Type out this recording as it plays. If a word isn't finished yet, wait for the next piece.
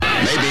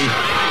Maybe.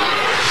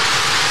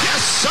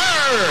 Yes, sir!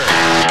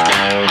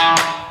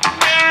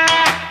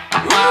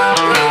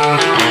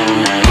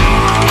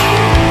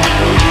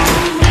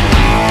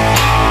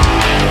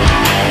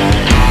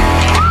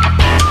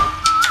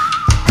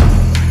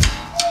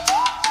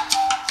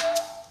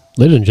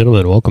 Ladies and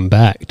gentlemen, welcome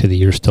back to the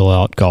You're Still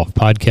Out Golf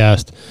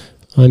Podcast.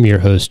 I'm your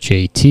host,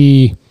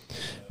 JT.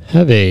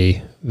 Have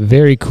a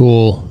very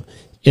cool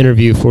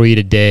interview for you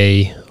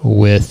today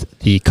with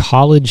the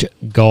College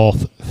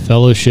Golf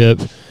Fellowship,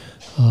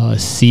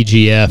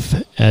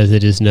 CGF as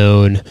it is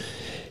known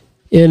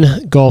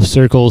in golf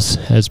circles.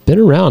 Has been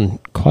around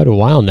quite a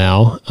while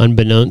now,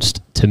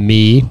 unbeknownst to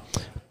me,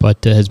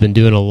 but has been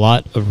doing a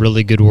lot of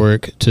really good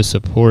work to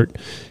support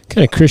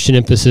kind of Christian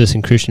emphasis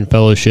and Christian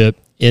fellowship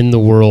in the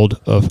world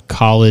of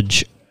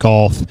college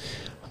golf.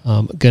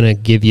 I'm going to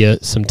give you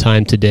some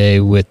time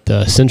today with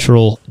the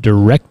Central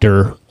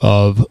Director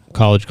of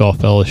College Golf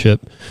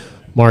Fellowship,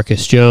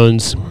 Marcus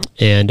Jones,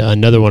 and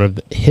another one of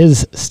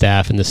his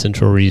staff in the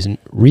Central region,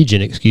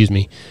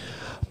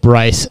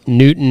 Bryce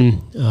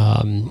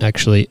Newton,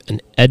 actually an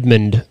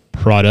Edmond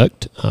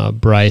product.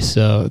 Bryce,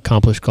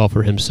 accomplished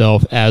golfer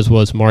himself, as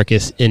was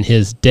Marcus in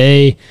his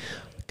day.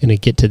 Going to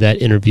get to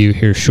that interview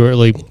here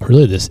shortly.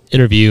 Really, this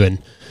interview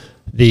and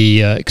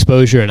the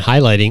exposure and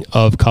highlighting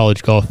of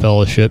College Golf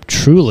Fellowship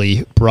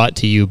truly brought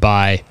to you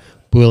by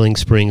Boiling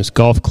Springs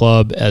Golf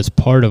Club as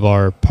part of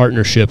our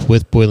partnership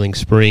with Boiling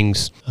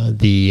Springs.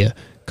 The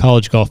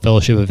College Golf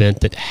Fellowship event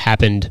that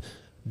happened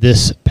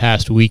this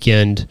past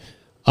weekend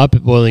up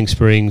at Boiling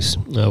Springs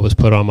was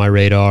put on my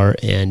radar,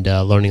 and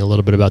learning a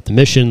little bit about the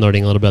mission,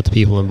 learning a little about the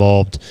people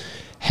involved.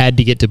 Had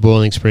to get to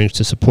Boiling Springs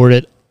to support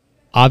it.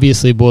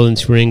 Obviously, Boiling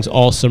Springs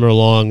all summer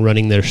long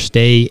running their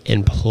stay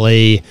and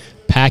play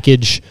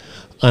package.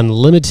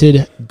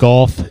 Unlimited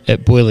golf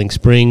at Boiling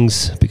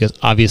Springs, because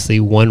obviously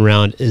one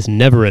round is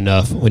never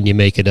enough when you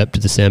make it up to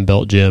the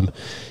Sandbelt Gym.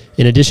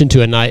 In addition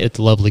to a night at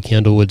the lovely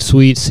Candlewood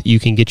Suites, you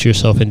can get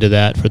yourself into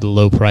that for the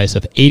low price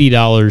of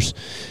 $80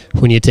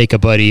 when you take a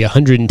buddy,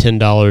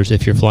 $110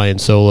 if you're flying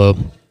solo.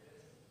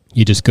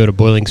 You just go to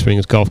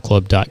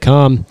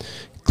boilingspringsgolfclub.com,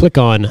 click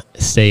on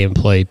Stay and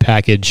Play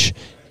Package,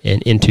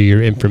 and enter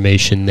your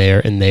information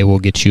there, and they will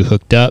get you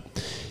hooked up.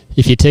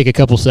 If you take a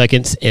couple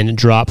seconds and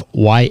drop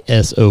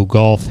YSO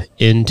Golf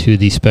into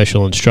the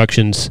special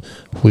instructions,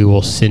 we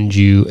will send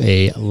you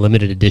a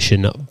limited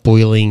edition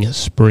Boiling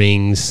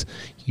Springs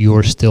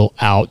You're Still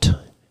Out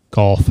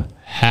golf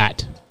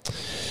hat.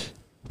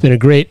 Been a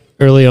great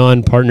early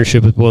on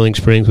partnership with Boiling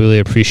Springs. We really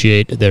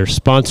appreciate their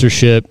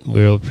sponsorship.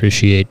 We really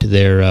appreciate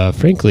their,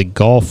 frankly,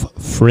 golf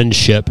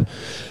friendship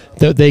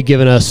that they've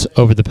given us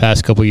over the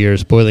past couple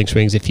years. Boiling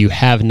Springs, if you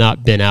have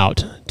not been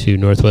out to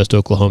Northwest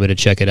Oklahoma to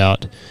check it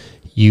out,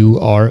 you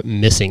are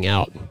missing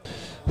out.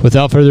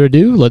 Without further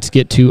ado, let's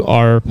get to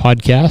our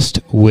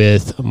podcast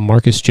with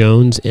Marcus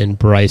Jones and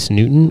Bryce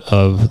Newton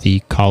of the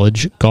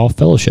College Golf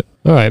Fellowship.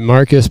 All right,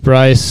 Marcus,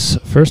 Bryce,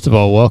 first of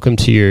all, welcome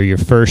to your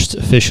first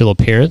official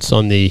appearance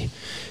on the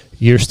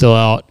You're Still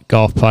Out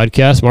Golf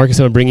Podcast. Marcus,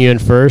 I'm going to bring you in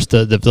first.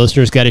 The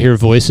listeners got to hear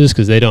voices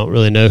because they don't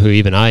really know who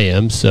even I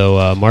am.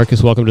 So,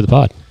 Marcus, welcome to the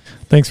pod.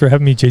 Thanks for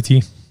having me,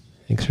 JT.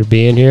 Thanks for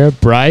being here.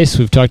 Bryce,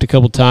 we've talked a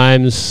couple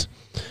times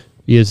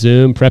via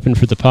Zoom, prepping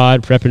for the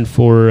pod, prepping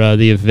for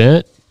the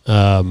event.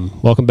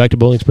 Welcome back to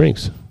Boiling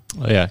Springs.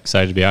 Oh, yeah,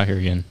 excited to be out here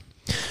again.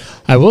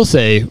 I will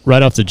say,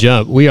 right off the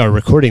jump, we are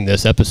recording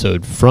this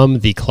episode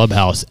from the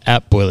clubhouse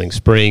at Boiling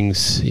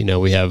Springs. You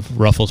know, we have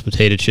Ruffles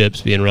potato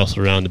chips being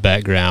rustled around in the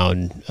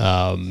background,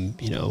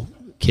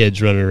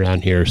 kids running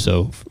around here.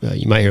 So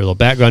you might hear a little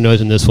background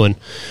noise in this one.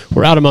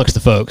 We're out amongst the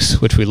folks,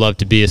 which we love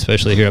to be,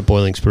 especially here at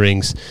Boiling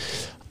Springs.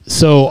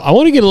 So I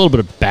want to get a little bit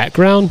of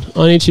background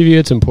on each of you.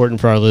 It's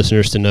important for our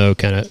listeners to know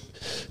kind of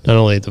not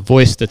only the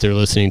voice that they're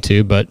listening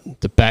to, but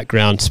the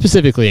background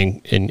specifically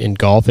in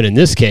golf. And in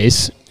this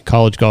case,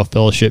 College Golf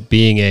Fellowship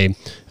being a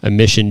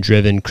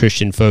mission-driven,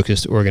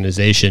 Christian-focused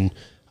organization,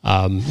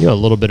 a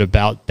little bit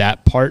about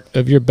that part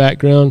of your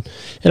background.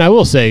 And I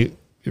will say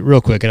real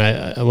quick, and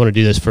I want to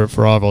do this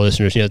for all of our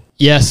listeners,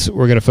 yes,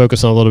 we're going to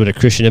focus on a little bit of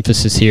Christian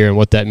emphasis here and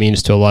what that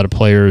means to a lot of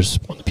players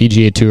on the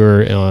PGA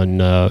Tour and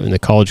in the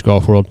college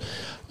golf world.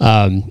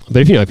 But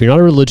if you're not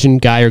a religion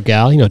guy or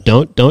gal,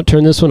 don't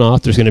turn this one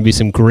off. There's going to be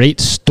some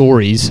great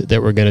stories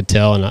that we're going to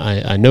tell, and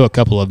I know a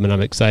couple of them, and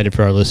I'm excited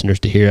for our listeners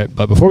to hear it.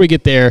 But before we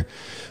get there,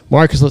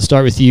 Marcus, let's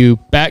start with you.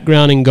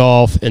 Background in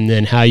golf, and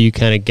then how you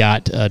kind of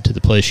got to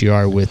the place you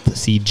are with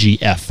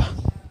CGF.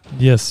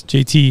 Yes,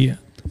 JT.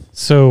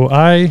 So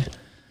I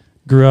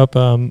grew up.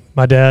 Mom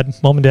and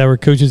dad were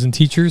coaches and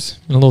teachers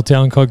in a little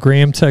town called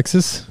Graham,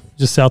 Texas,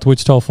 just south of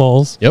Wichita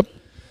Falls. Yep.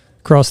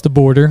 Across the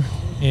border,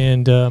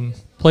 and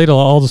played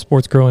all the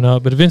sports growing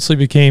up, but eventually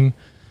became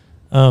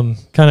kind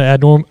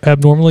of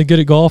abnormally good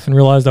at golf and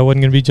realized I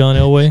wasn't going to be John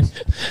Elway.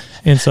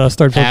 And so I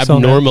started focusing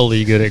on that.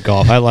 Abnormally good at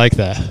golf. I like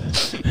that.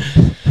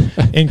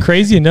 And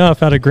crazy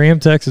enough, out of Graham,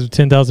 Texas, with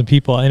 10,000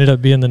 people, I ended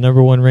up being the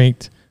number one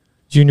ranked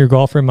junior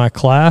golfer in my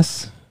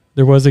class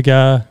There was a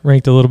guy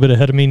ranked a little bit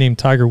ahead of me named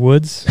Tiger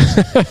Woods.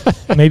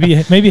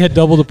 maybe had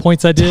double the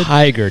points I did.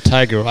 Tiger.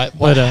 I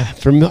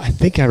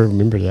think I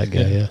remember that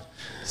guy. Yeah.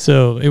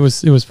 So it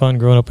was fun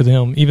growing up with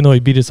him, even though he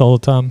beat us all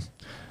the time.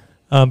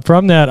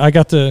 From that, I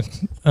got to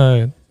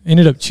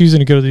ended up choosing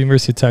to go to the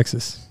University of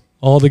Texas.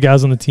 All the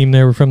guys on the team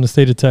there were from the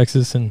state of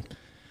Texas, and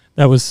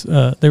that was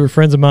they were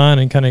friends of mine,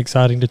 and kind of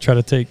exciting to try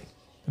to take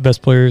the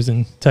best players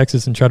in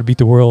Texas and try to beat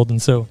the world.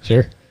 And so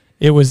sure.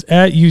 It was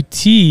at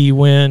UT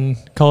when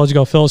College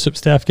Golf Fellowship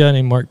staff guy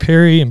named Mark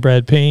Perry and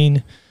Brad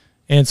Payne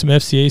and some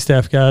FCA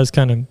staff guys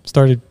kind of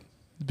started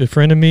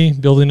befriending me,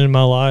 building into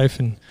my life.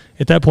 And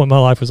at that point, my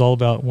life was all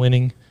about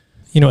winning.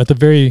 You know, at the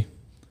very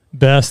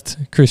best,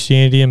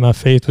 Christianity and my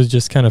faith was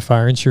just kind of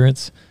fire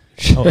insurance.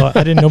 I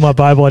didn't know my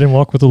Bible. I didn't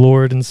walk with the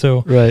Lord. And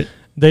so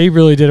they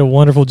really did a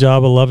wonderful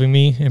job of loving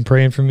me and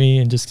praying for me.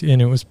 And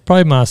it was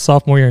probably my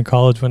sophomore year in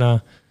college when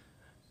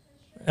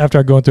after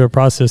I going through a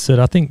process, said,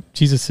 I think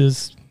Jesus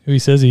is who he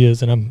says he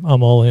is, and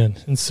I'm all in.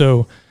 And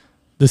so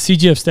the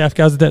CGF staff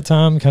guys at that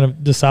time kind of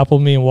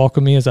discipled me and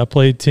welcomed me as I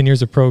played 10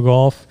 years of pro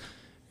golf.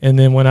 And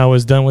then when I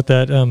was done with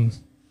that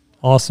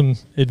awesome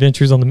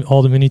adventures on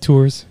all the mini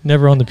tours,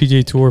 never on the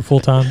PGA Tour full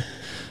time,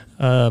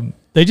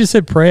 they just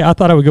said pray. I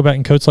thought I would go back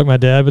and coach like my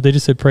dad, but they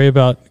just said pray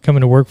about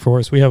coming to work for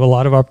us. We have a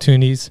lot of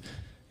opportunities,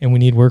 and we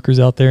need workers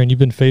out there, and you've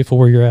been faithful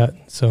where you're at.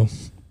 So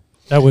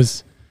that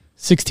was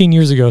 16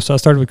 years ago. So I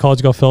started with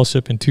College Golf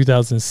Fellowship in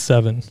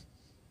 2007.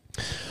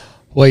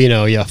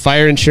 Well,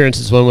 fire insurance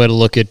is one way to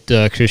look at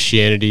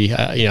Christianity.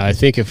 I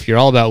think if you're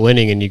all about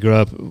winning and you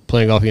grow up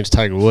playing golf against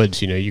Tiger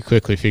Woods, you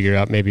quickly figure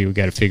out maybe we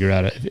got to figure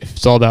out if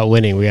it's all about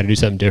winning, we got to do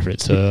something different.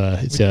 So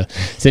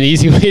it's an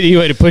easy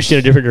way to push you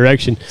in a different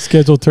direction.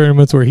 Schedule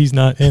tournaments where he's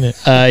not in it.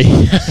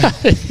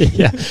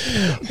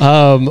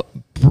 Yeah.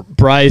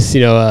 Bryce,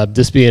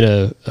 this being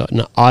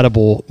an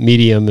audible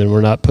medium, and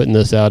we're not putting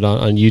this out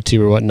on YouTube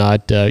or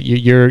whatnot.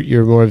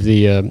 You're more of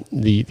the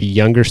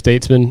younger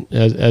statesman,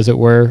 as it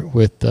were,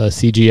 with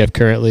CGF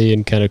currently,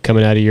 and kind of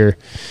coming out of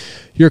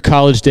your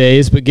college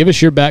days. But give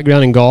us your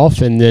background in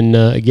golf, and then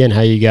again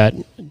how you got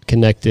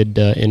connected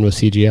in with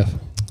CGF.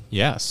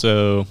 Yeah,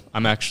 so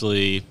I'm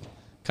actually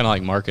kind of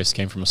like Marcus,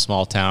 came from a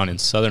small town in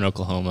southern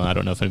Oklahoma. I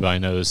don't know if anybody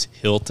knows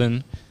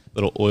Hilton,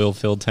 little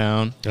oil-filled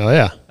town. Oh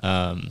yeah.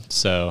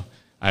 So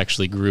I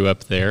actually grew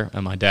up there.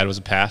 My dad was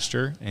a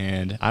pastor,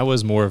 and I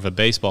was more of a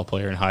baseball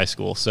player in high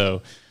school.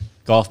 So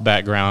golf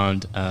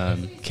background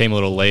came a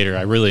little later.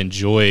 I really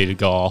enjoyed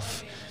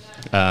golf,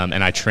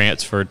 and I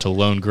transferred to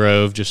Lone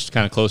Grove, just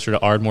kind of closer to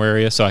Ardmore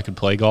area, so I could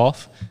play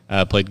golf.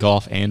 Played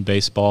golf and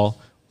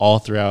baseball all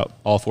throughout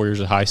all 4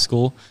 years of high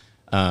school.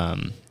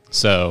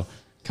 So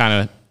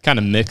kind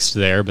of mixed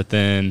there. But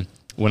then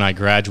when I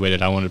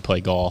graduated, I wanted to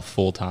play golf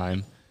full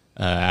time.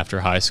 After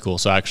high school.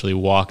 So I actually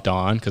walked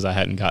on, because I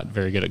hadn't got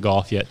very good at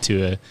golf yet,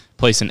 to a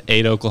place in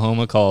Ada,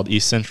 Oklahoma called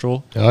East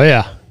Central. Oh,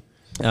 yeah.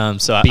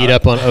 So beat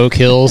up on Oak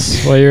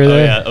Hills while you were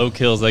there? Yeah, Oak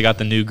Hills. They got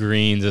the new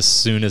greens as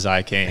soon as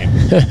I came.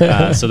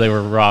 So they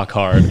were rock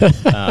hard.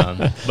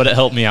 But it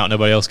helped me out.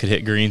 Nobody else could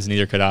hit greens,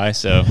 neither could I.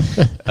 So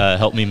it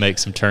helped me make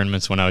some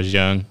tournaments when I was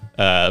young.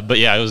 But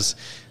yeah, it was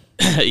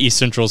East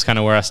Central is kind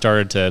of where I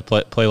started to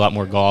play a lot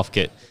more golf,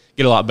 get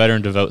a lot better,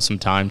 and devote some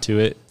time to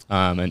it.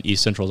 And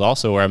East Central is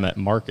also where I met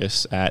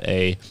Marcus at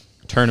a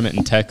tournament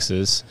in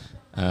Texas.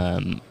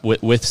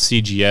 With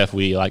CGF,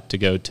 we like to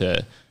go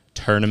to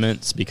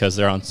tournaments because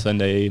they're on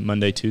Sunday,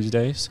 Monday,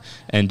 Tuesdays,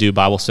 and do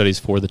Bible studies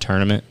for the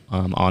tournament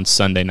on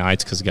Sunday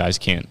nights, because guys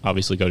can't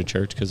obviously go to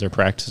church because they're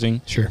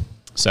practicing. Sure.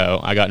 So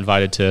I got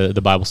invited to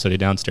the Bible study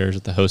downstairs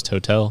at the host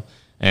hotel,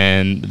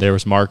 and there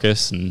was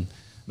Marcus and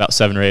about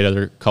 7 or 8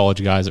 other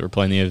college guys that were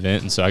playing the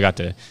event. And so I got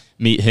to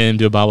meet him,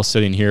 do a Bible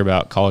study, and hear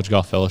about College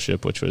Golf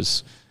Fellowship, which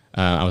was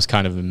I was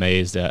kind of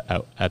amazed at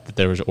that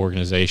there was an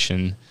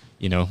organization,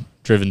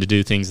 driven to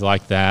do things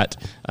like that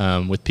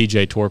with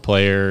PGA Tour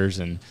players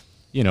and,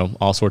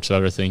 all sorts of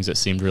other things that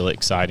seemed really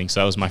exciting. So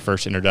that was my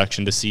first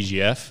introduction to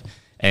CGF,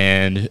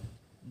 and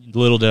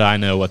little did I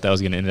know what that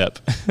was going to end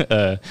up,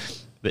 the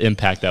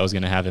impact that was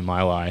going to have in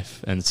my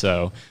life. And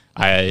so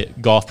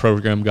golf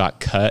program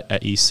got cut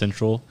at East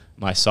Central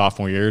my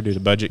sophomore year due to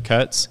budget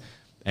cuts,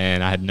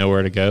 and I had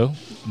nowhere to go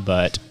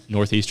but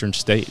Northeastern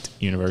State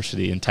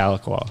University in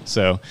Tahlequah.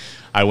 So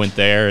I went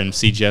there, and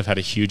CGF had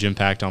a huge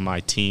impact on my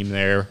team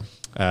there.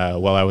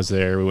 While I was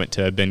there, we went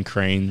to a Ben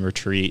Crane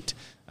retreat,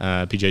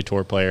 PGA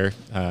Tour player.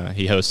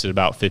 He hosted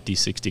about 50,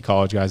 60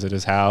 college guys at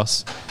his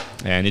house,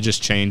 and it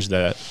just changed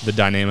the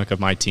dynamic of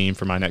my team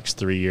for my next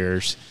 3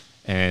 years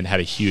and had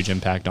a huge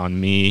impact on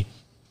me.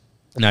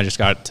 And I just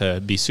got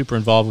to be super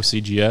involved with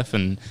CGF,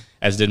 and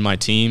as did my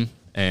team.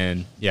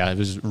 And, yeah, it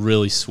was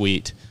really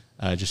sweet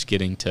just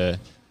getting to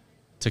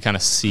kind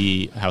of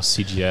see how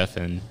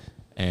CGF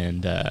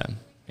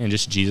and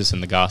just Jesus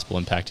and the gospel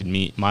impacted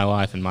my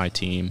life and my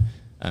team,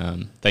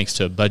 thanks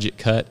to a budget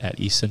cut at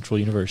East Central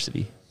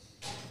University.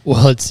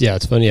 Well,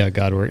 it's funny how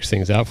God works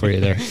things out for you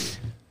there.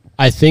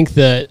 I think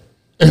that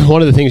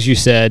one of the things you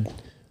said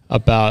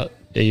about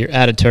you're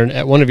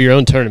at one of your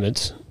own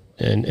tournaments,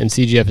 and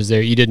CGF is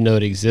there, you didn't know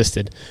it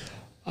existed.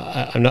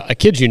 I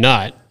kid you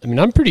not. I mean,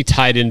 I'm pretty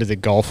tied into the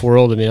golf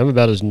world. I mean, I'm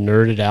about as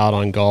nerded out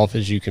on golf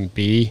as you can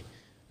be.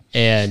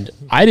 And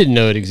I didn't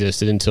know it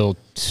existed until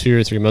 2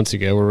 or 3 months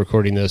ago. We're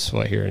recording this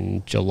here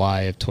in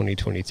July of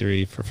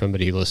 2023 for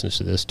somebody who listens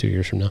to this 2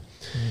 years from now.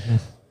 Mm-hmm.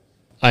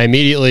 I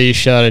immediately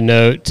shot a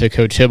note to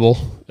Coach Hibble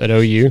at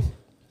OU.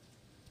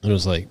 And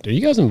was like, are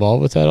you guys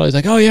involved with that? He's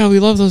like, oh, yeah, we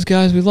love those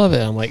guys. We love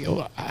it. I'm like,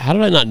 oh, how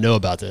did I not know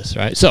about this,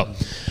 right? So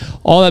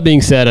all that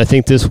being said, I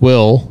think this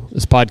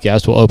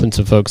podcast will open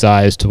some folks'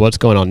 eyes to what's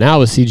going on now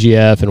with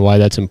CGF and why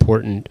that's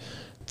important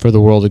for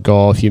the world of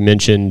golf. You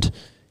mentioned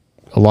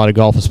a lot of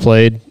golf is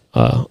played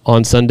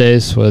on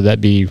Sundays, whether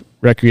that be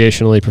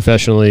recreationally,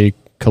 professionally,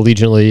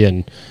 collegiately,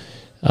 and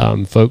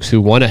folks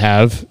who want to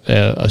have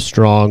a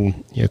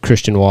strong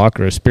Christian walk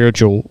or a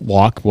spiritual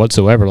walk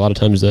whatsoever. A lot of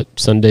times that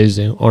Sundays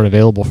aren't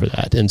available for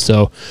that. And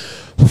so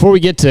before we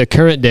get to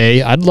current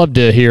day, I'd love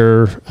to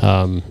hear,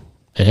 and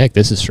heck,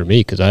 this is for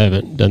me because I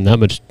haven't done that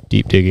much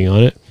deep digging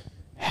on it.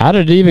 How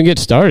did it even get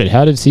started?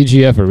 How did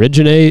CGF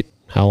originate?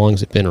 How long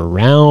has it been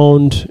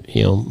around?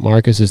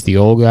 Marcus is the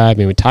old guy. I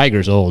mean,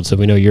 Tiger's old, so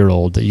we know you're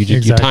old.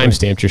 You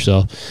time-stamped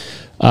yourself.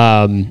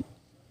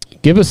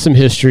 Give us some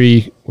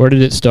history. Where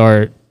did it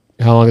start?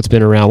 How long it's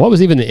been around? What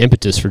was even the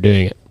impetus for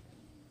doing it?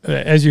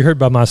 As you heard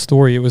by my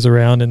story, it was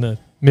around in the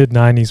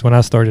mid-'90s when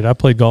I started. I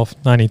played golf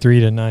 93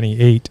 to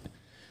 98.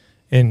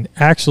 And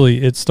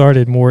actually, it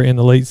started more in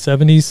the late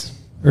 70s,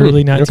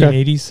 early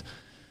 1980s. Okay.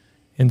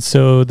 And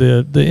so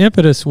the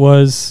impetus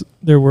was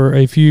there were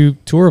a few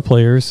tour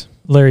players,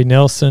 Larry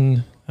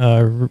Nelson,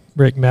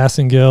 Rick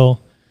Massengill,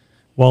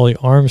 Wally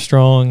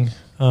Armstrong,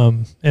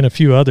 and a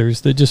few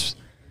others that just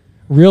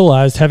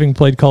realized, having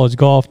played college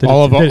golf, that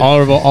all of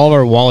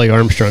our Wally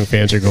Armstrong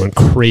fans are going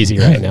crazy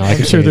right now.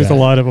 I'm sure there's a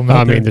lot of them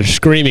out there. They're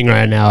screaming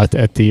right now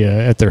at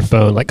their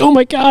phone, like, "Oh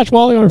my gosh,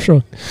 Wally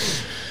Armstrong!"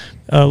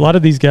 A lot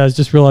of these guys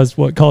just realized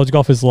what college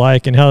golf is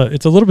like and how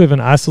it's a little bit of an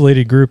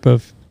isolated group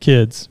of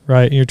kids,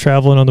 right? And you're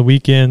traveling on the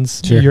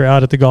weekends. Sure. You're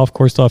out at the golf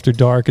course after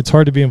dark. It's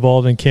hard to be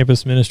involved in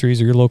campus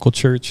ministries or your local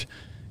church.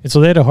 And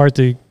so they had a heart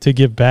to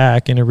give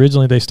back. And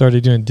originally they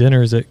started doing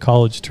dinners at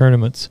college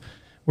tournaments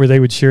where they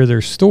would share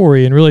their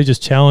story and really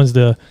just challenge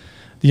the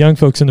young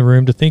folks in the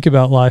room to think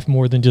about life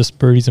more than just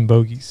birdies and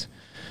bogeys.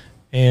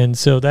 And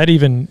so that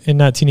even in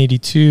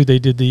 1982, they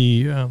did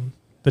the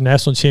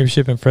national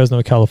championship in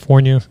Fresno,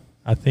 California.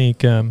 I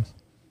think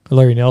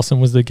Larry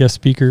Nelson was the guest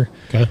speaker,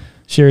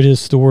 shared his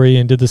story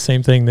and did the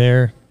same thing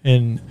there.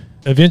 And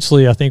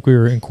eventually I think we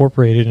were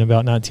incorporated in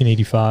about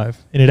 1985.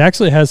 And it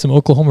actually has some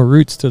Oklahoma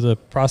roots to the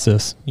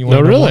process. No,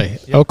 really?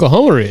 Yep.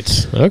 Oklahoma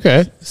roots.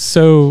 Okay.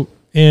 So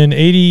in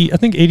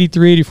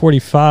 83, 80,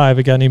 45,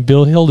 a guy named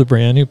Bill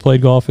Hildebrand, who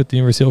played golf at the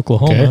University of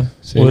Oklahoma,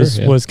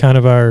 was kind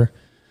of our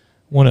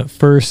one at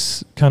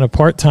first kind of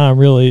part-time,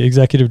 really,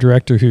 executive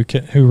director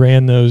who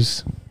ran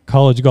those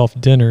college golf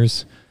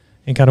dinners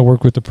and kind of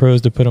worked with the pros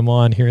to put them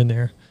on here and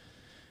there.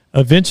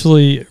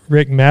 Eventually,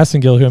 Rick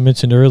Massengill, who I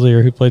mentioned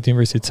earlier, who played at the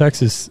University of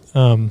Texas,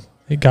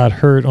 he got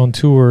hurt on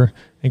tour,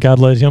 and God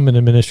led him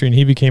into ministry, and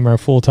he became our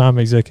full-time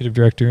executive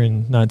director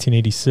in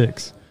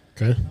 1986.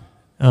 Okay.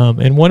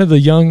 And one of the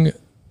young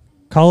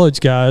college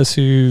guys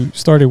who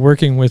started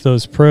working with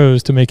those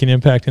pros to make an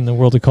impact in the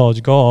world of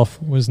college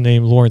golf was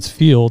named Lawrence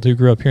Field, who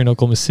grew up here in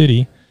Oklahoma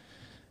City.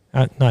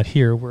 Not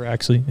here, we're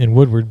actually in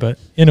Woodward, but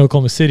in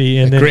Oklahoma City.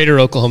 And greater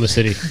Oklahoma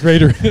City.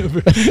 Greater.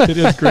 It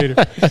is greater.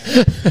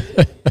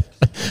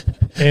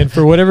 And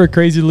for whatever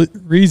crazy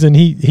reason,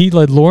 he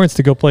led Lawrence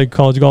to go play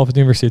college golf at the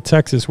University of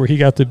Texas, where he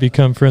got to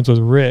become friends with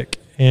Rick.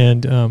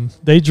 And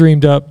they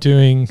dreamed up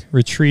doing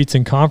retreats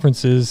and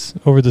conferences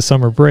over the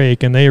summer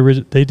break, and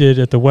they did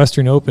at the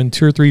Western Open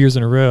 2 or 3 years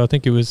in a row. I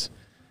think it was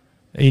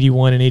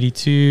 81 and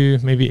 82,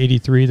 maybe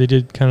 83. They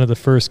did kind of the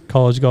first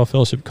college golf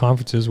fellowship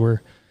conferences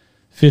where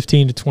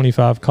 15 to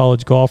 25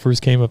 college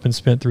golfers came up and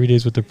spent 3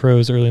 days with the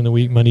pros early in the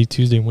week, Monday,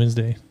 Tuesday, and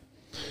Wednesday.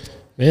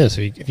 Man,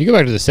 so if you go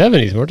back to the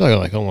 70s, we're talking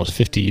like almost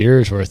 50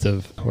 years worth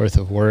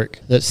of work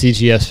that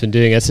CGF's been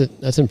doing.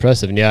 That's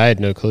impressive. And yeah, I had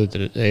no clue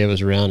that it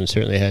was around and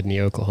certainly had any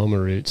Oklahoma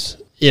roots.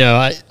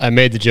 I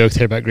made the joke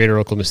there about Greater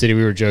Oklahoma City.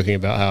 We were joking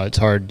about how it's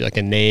hard, like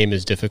a name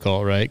is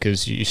difficult, right?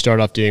 Because you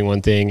start off doing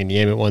one thing and you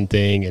aim at one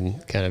thing,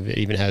 and kind of it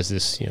even has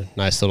this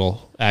nice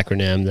little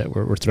acronym that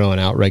we're throwing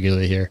out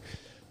regularly here.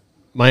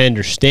 My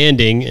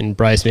understanding, and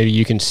Bryce, maybe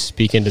you can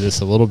speak into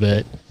this a little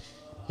bit,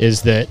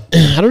 is that,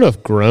 I don't know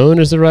if grown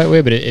is the right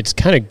way, but it's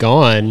kind of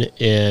gone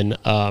in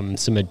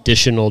some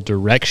additional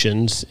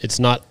directions. It's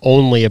not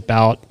only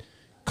about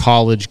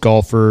college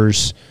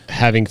golfers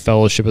having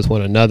fellowship with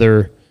one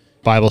another,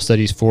 Bible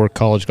studies for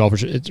college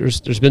golfers.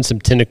 There's been some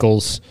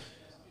tentacles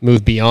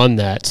move beyond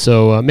that.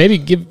 So maybe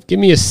give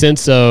me a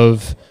sense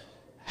of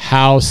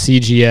how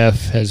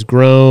CGF has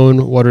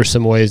grown. What are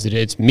some ways that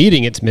it's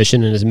meeting its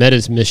mission and has met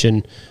its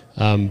mission,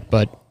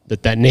 but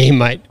that name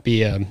might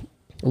be a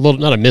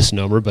little, not a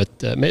misnomer, but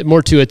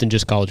more to it than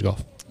just college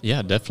golf.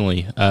 Yeah,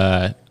 definitely.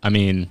 I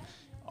mean,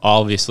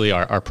 obviously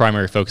our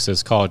primary focus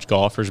is college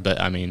golfers, but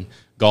I mean,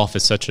 golf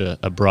is such a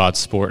broad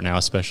sport now,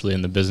 especially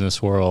in the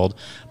business world,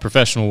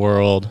 professional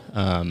world.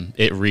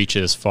 It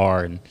reaches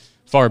far and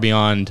far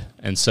beyond.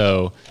 And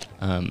so,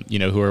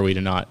 who are we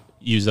to not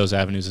use those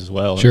avenues as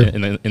well Sure.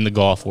 in the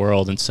golf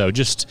world? And so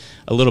just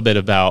a little bit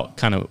about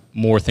kind of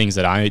more things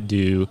that I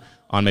do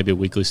on maybe a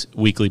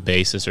weekly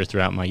basis or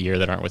throughout my year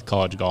that aren't with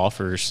college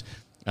golfers.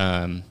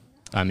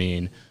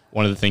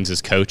 One of the things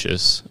is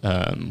coaches.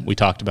 We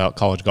talked about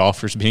college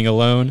golfers being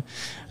alone.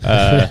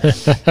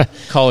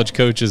 College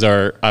coaches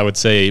are, I would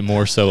say,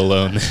 more so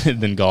alone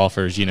than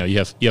golfers. You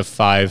have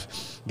 5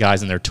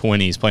 guys in their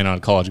 20s playing on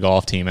a college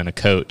golf team and a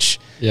coach,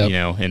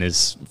 Yep. in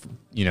his,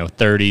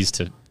 30s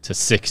to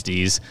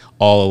 60s,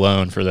 all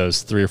alone for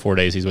those 3 or 4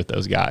 days he's with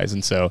those guys.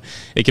 And so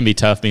it can be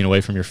tough being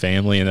away from your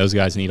family, and those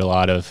guys need a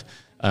lot of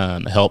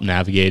help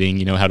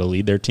navigating, how to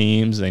lead their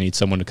teams. They need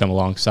someone to come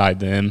alongside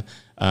them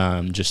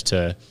just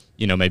to,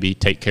 maybe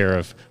take care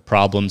of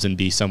problems and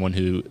be someone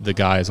who the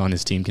guys on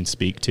his team can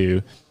speak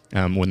to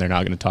when they're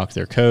not going to talk to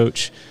their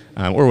coach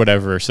or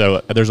whatever.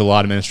 So there's a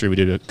lot of ministry we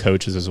do to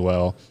coaches as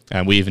well.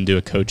 We even do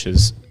a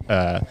coaches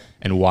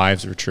and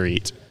wives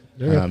retreat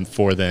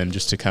for them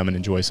just to come and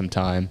enjoy some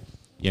time,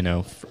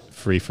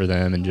 free for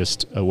them and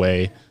just a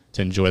way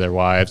to enjoy their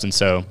wives. And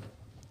so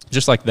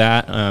just like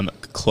that,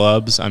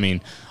 clubs,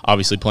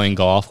 obviously playing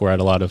golf, we're at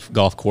a lot of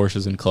golf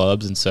courses and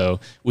clubs, and so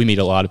we meet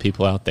a lot of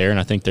people out there, and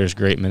I think there's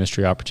great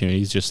ministry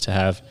opportunities just to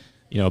have,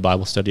 a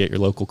Bible study at your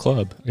local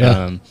club.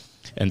 Yeah.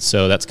 And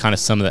so that's kind of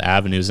some of the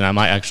avenues, and I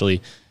might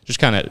actually just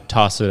kind of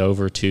toss it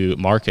over to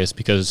Marcus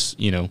because,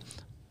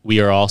 we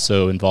are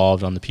also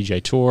involved on the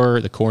PGA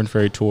Tour, the Korn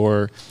Ferry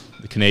Tour,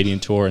 the Canadian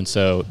Tour, and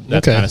so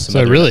that's kind of some so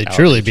other really,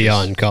 truly outreaches.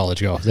 beyond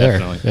college golf there.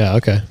 Definitely. Yeah,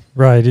 okay.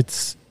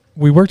 Right.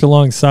 We worked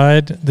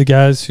alongside the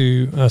guys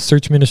who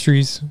Search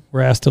Ministries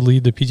were asked to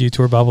lead the PGA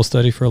Tour Bible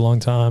study for a long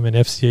time, and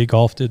FCA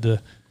Golf did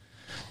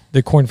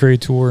the Korn Ferry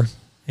Tour.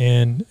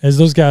 And as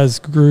those guys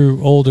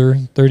grew older,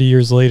 30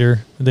 years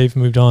later, they've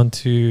moved on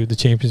to the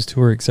Champions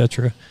Tour,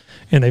 etc.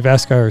 And they've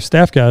asked our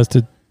staff guys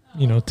to,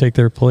 take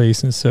their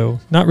place. And so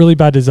not really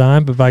by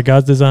design, but by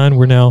God's design,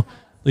 we're now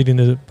leading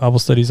the Bible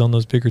studies on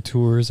those bigger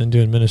tours and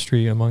doing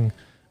ministry among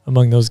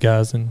those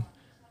guys and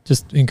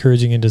just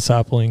encouraging and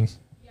discipling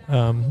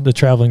the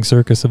traveling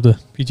circus of the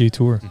PGA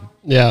Tour.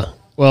 Yeah.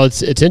 Well,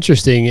 it's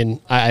interesting, and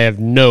I have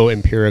no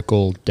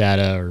empirical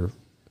data or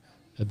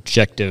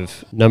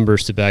objective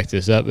numbers to back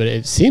this up, but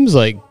it seems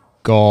like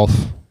golf,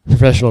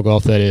 professional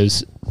golf that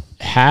is,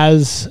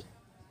 has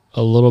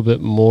a little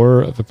bit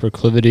more of a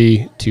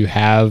proclivity to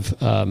have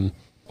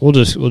we'll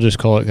just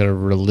call it kind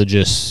of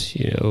religious,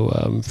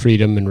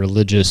 freedom and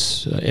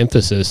religious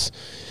emphasis,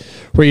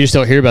 where you just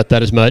don't hear about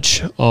that as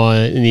much in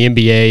the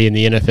NBA and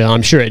the NFL.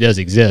 I'm sure it does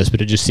exist, but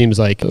it just seems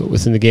like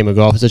within the game of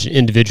golf, it's such an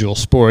individual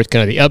sport.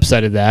 Kind of the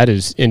upside of that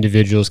is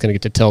individuals going to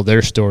get to tell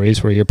their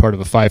stories, where you're part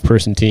of a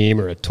 5-person team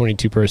or a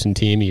 22-person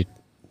team.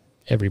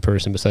 Every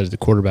person besides the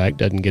quarterback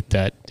doesn't get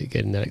that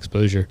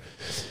exposure.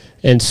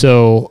 And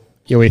so,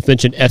 we've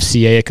mentioned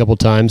FCA a couple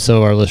times. Some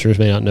of our listeners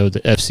may not know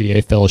that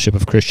FCA, Fellowship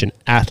of Christian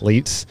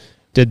Athletes,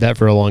 did that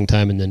for a long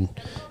time, and then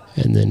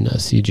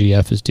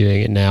CGF is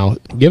doing it now.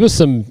 Give us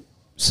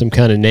some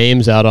kind of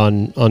names out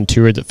on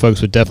tour that folks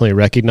would definitely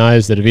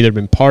recognize that have either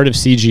been part of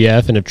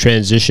CGF and have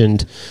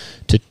transitioned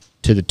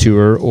to the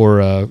tour,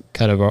 or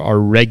kind of are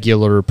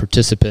regular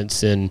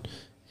participants in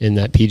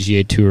that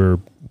PGA Tour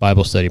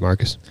Bible study,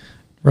 Marcus.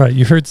 Right.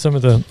 You heard some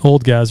of the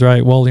old guys,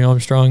 right? Wally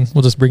Armstrong.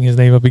 We'll just bring his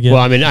name up again.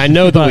 Well, I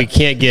know that we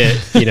can't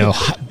get,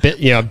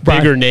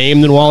 bigger name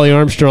than Wally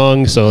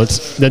Armstrong, so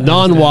it's the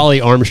non-Wally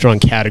Armstrong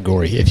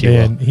category, if you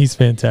will. He's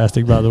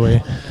fantastic, by the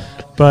way.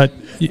 But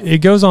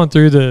it goes on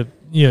through the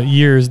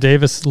years.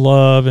 Davis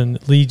Love and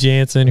Lee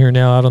Jansen, who are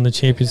now out on the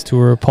Champions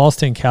Tour. Paul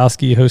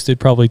Stankowski hosted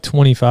probably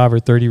 25 or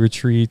 30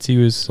 retreats. He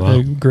was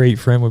a great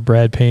friend with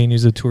Brad Payne,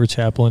 who's a tour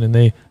chaplain, and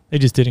they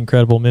just did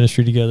incredible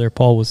ministry together.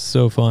 Paul was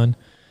so fun.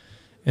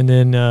 And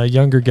then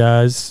younger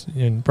guys,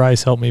 and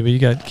Bryce helped me, but you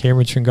got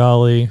Cameron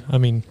Tringali.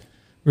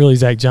 Really,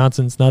 Zach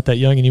Johnson's not that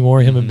young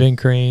anymore, him and Ben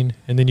Crane.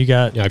 And then you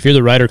got... Yeah, if you're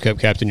the Ryder Cup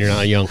captain, you're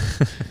not young.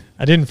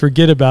 I didn't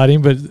forget about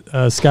him,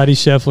 but Scotty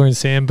Scheffler and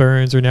Sam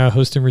Burns are now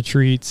hosting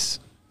retreats.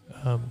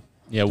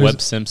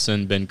 Webb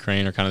Simpson, Ben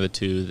Crane are kind of the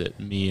two that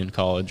me in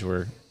college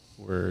were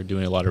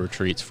doing a lot of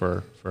retreats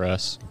for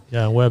us.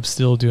 Yeah, Webb's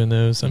still doing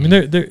those.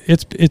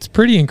 It's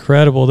pretty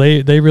incredible.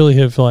 They really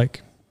have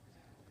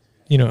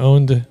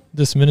owned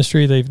this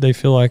ministry. They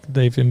feel like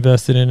they've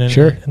invested in it.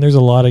 Sure. And there's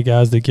a lot of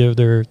guys that give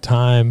their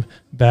time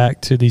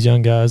back to these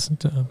young guys.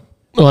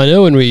 Well, I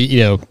know when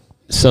we,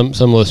 some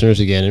listeners,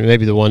 again, and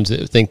maybe the ones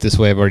that think this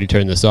way have already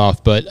turned this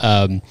off, but,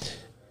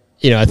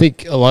 I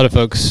think a lot of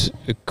folks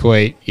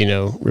equate,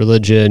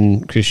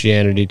 religion,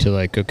 Christianity to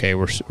like, okay,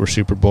 we're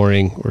super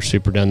boring. We're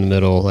super down the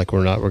middle. Like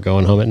we're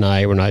going home at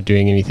night. We're not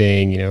doing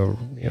anything,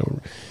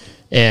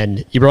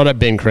 and you brought up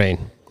Ben Crane.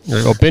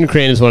 Well, Ben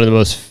Crane is one of the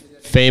most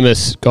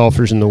famous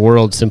golfers in the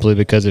world simply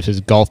because of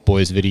his Golf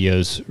Boys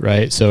videos,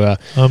 right? So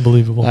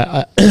unbelievable.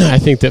 I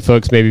think that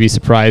folks maybe be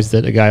surprised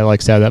that a guy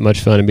likes to have that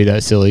much fun and be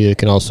that silly. It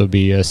can also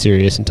be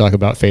serious and talk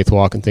about faith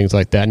walk and things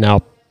like that.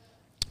 Now,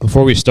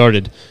 before we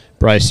started,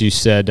 Bryce, you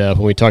said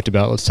when we talked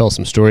about let's tell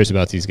some stories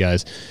about these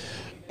guys.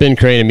 Ben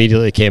Crane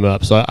immediately came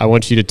up. So I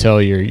want you to tell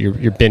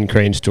your Ben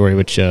Crane story,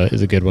 which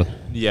is a good one.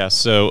 Yeah,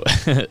 so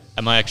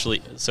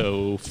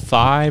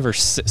 5 or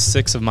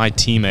 6 of my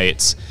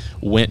teammates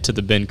went to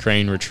the Ben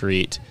Crane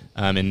retreat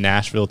in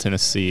Nashville,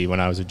 Tennessee when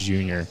I was a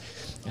junior.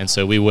 And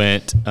so we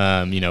went,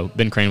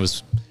 Ben Crane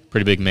was a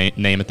pretty big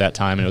name at that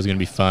time, and it was going to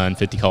be fun,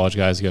 50 college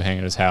guys to go hang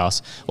at his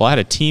house. Well, I had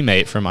a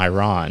teammate from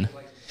Iran,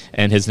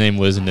 and his name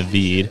was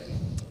Naveed,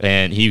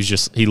 and he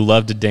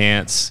loved to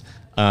dance.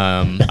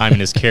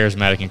 As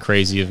charismatic and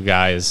crazy of a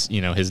guy as,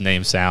 his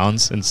name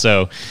sounds. And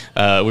so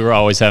we were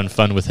always having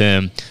fun with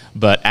him.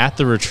 But at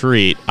the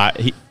retreat,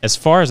 as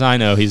far as I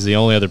know, he's the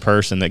only other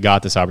person that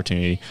got this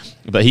opportunity.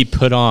 But he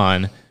put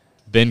on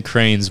Ben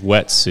Crane's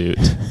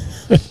wetsuit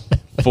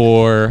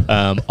for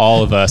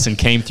all of us and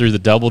came through the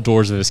double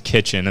doors of his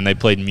kitchen, and they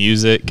played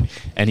music,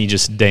 and he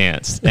just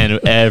danced. And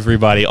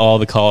everybody, all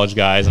the college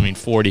guys,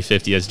 40,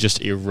 50 has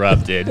just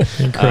erupted.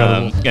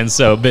 Incredible. And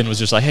so Ben was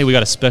just like, hey, we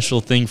got a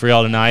special thing for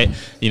y'all tonight.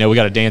 We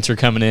got a dancer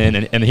coming in,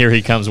 and here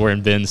he comes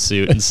wearing Ben's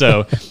suit. And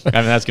so,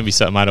 that's going to be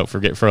something I don't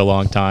forget for a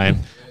long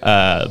time.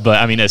 As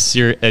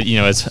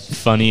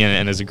funny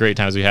and as a great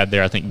time as we had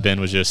there, I think Ben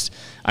was just,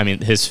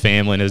 his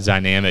family and his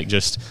dynamic,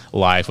 just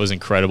life was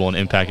incredible and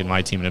impacted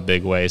my team in a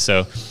big way.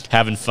 So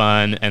having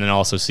fun and then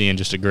also seeing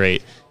just a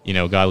great,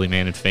 godly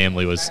man and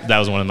family was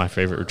one of my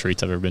favorite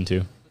retreats I've ever been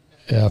to.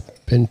 Yeah,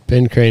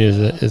 Ben Crane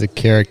is a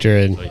character,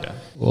 and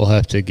we'll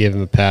have to give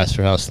him a pass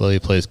for how slow he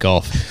plays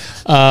golf.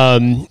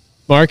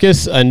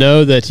 Marcus, I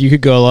know that you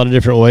could go a lot of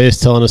different ways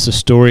telling us a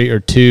story or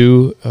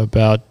two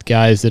about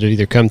guys that have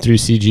either come through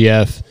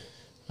CGF,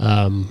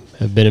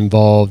 have been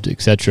involved,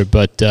 etc.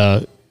 But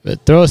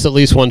throw us at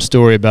least one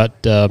story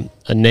about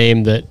a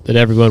name that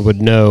everyone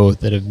would know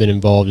that have been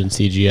involved in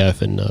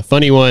CGF, and a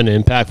funny one,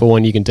 an impactful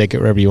one. You can take it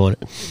wherever you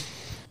want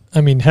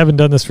it. Having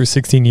done this for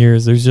 16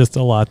 years, there's just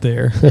a lot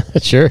there.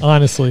 Sure.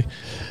 Honestly,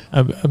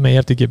 I may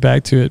have to get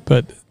back to it,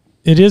 but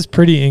it is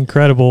pretty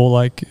incredible.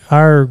 Like,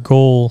 our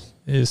goal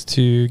is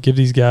to give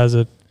these guys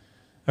a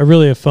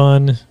really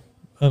fun,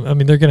 they're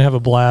going to have a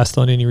blast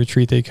on any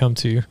retreat they come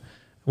to.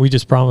 We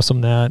just promise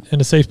them that,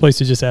 and a safe place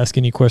to just ask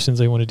any questions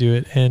they want to do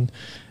it. And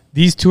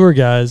these tour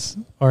guys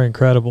are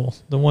incredible.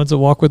 The ones that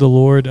walk with the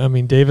Lord,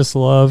 Davis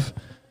Love,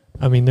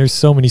 there's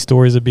so many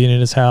stories of being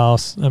in his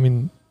house.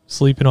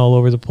 Sleeping all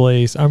over the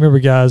place. I remember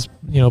guys,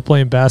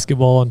 playing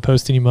basketball and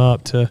posting him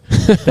up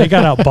they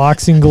got out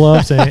boxing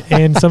gloves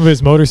and some of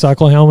his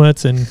motorcycle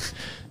helmets and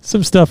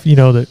some stuff,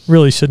 that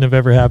really shouldn't have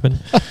ever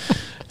happened.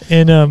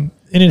 And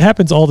it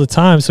happens all the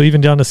time. So even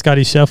down to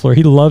Scotty Scheffler,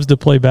 he loves to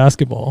play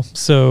basketball.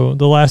 So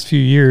the last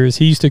few years,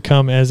 he used to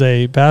come as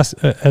a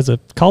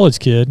college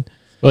kid.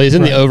 Well, he's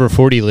in the over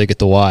 40 league at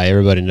the Y.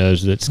 Everybody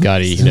knows that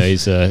Scotty,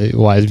 he's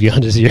wise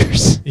beyond his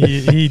years.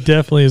 He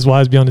definitely is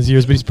wise beyond his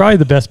years, but he's probably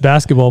the best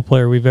basketball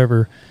player we've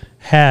ever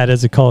had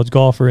as a college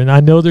golfer. And I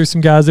know there's some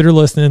guys that are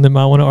listening that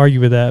might want to argue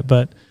with that,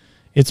 but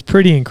it's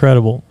pretty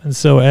incredible. And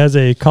so as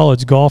a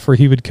college golfer,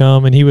 he would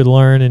come and he would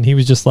learn, and he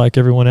was just like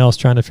everyone else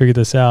trying to figure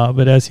this out.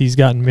 But as he's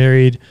gotten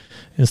married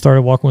and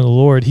started walking with the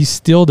Lord, he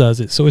still does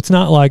it. So it's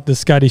not like the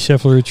Scotty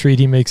Scheffler retreat,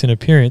 he makes an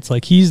appearance.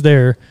 Like, he's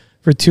there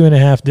for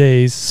 2.5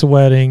 days,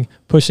 sweating,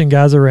 pushing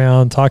guys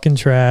around, talking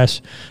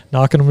trash,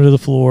 knocking them to the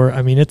floor.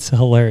 It's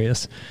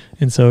hilarious.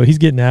 And so he's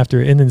getting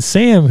after it. And then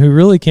Sam, who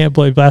really can't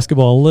play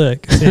basketball a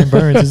lick, Sam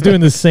Burns, is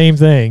doing the same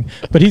thing.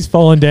 But he's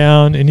falling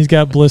down, and he's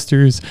got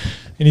blisters,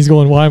 and he's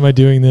going, why am I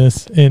doing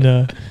this?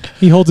 And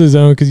he holds his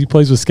own because he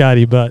plays with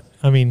Scotty. But,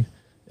 every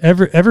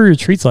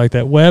retreat's like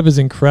that. Webb is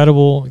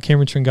incredible.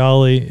 Cameron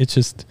Tringali,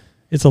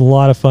 it's a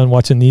lot of fun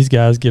watching these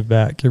guys give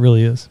back. It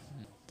really is.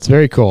 It's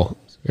very cool.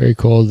 Very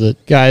cool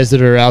that guys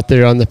that are out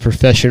there on the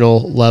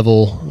professional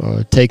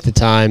level take the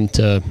time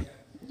to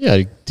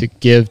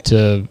give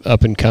to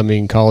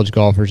up-and-coming college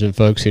golfers and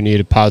folks who need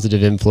a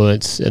positive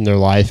influence in their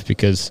life,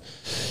 because,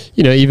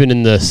 even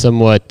in the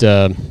somewhat,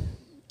 at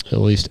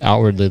least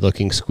outwardly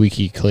looking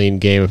squeaky clean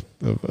game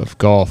of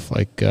golf,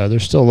 like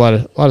there's still a lot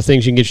of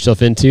things you can get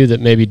yourself into that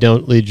maybe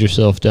don't lead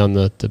yourself down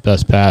the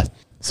best path.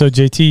 So,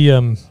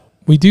 JT,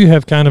 we do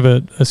have kind of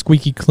a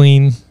squeaky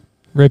clean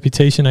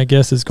reputation, I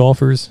guess, as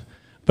golfers.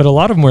 But a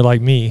lot of them were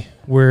like me,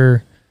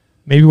 where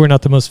maybe we're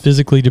not the most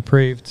physically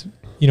depraved,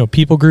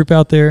 people group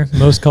out there.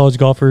 Most college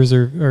golfers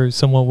are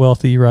somewhat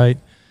wealthy, right?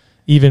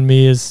 Even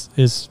me is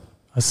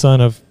a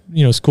son of,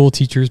 school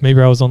teachers.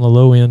 Maybe I was on the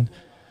low end.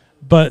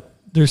 But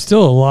there's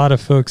still a lot of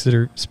folks that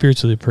are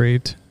spiritually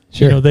depraved.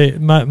 Sure.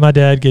 My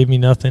dad gave me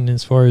nothing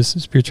as far as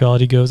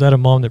spirituality goes. I had a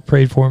mom that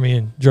prayed for me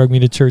and drug me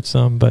to church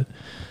some, but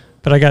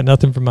I got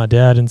nothing from my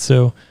dad. And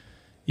so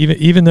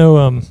even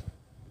though,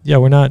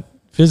 we're not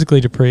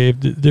physically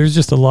depraved, there's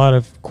just a lot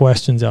of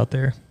questions out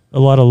there, a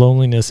lot of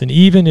loneliness. And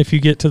even if you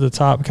get to the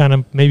top, kind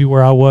of maybe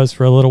where I was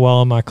for a little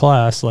while in my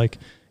class, like,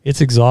 it's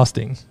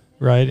exhausting,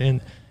 right?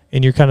 And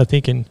you're kind of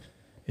thinking,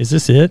 is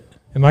this it?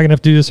 Am I going to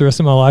have to do this the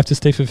rest of my life to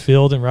stay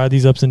fulfilled and ride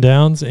these ups and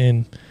downs?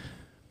 And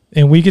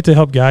we get to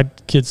help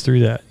guide kids through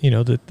that.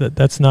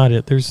 That's not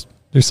it. There's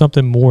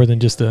something more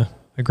than just a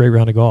great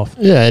round of golf.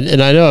 Yeah,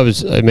 and I know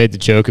I made the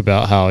joke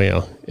about how,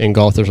 in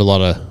golf there's a lot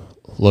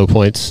low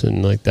points,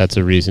 and like that's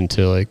a reason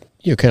to like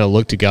kind of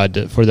look to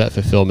God for that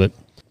fulfillment.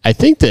 I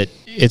think that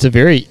it's a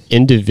very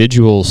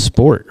individual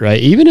sport, right?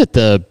 Even at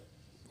the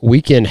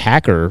weekend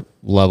hacker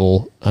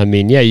level, I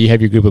mean, yeah, you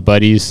have your group of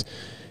buddies.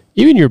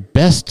 Even your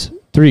best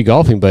 3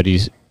 golfing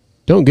buddies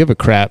don't give a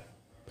crap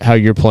how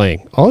you're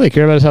playing. All they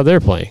care about is how they're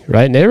playing,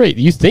 right? And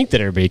you think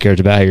that everybody cares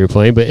about how you're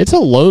playing, but it's a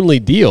lonely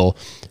deal.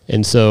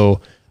 And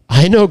so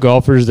I know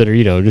golfers that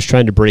are, just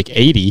trying to break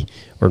 80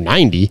 or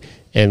 90,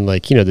 and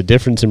like, the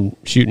difference in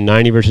shooting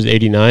 90 versus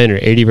 89 or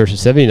 80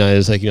 versus 79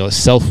 is like,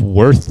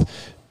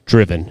 self-worth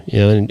driven,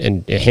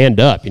 and hand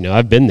up,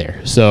 I've been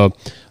there. So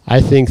I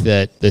think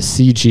that the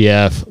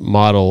CGF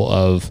model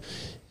of,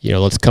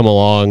 let's come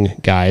along,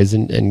 guys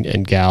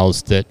and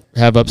gals that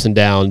have ups and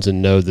downs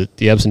and know that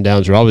the ups and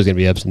downs are always going to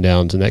be ups and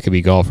downs, and that could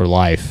be golf or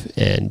life.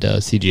 And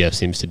CGF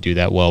seems to do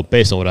that well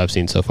based on what I've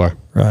seen so far.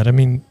 Right. I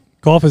mean,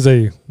 golf is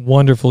a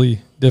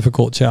wonderfully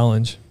difficult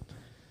challenge,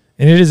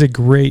 and it is a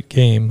great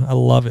game. I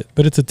love it,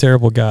 but it's a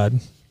terrible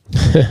God.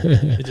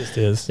 It just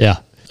is. Yeah.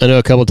 I know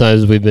a couple of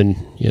times we've been,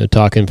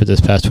 talking for this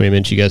past 20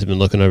 minutes. You guys have been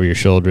looking over your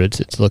shoulder.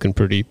 It's looking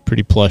pretty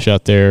plush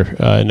out there.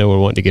 I know we're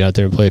wanting to get out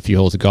there and play a few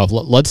holes of golf.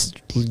 Let's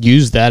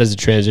use that as a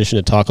transition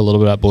to talk a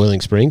little bit about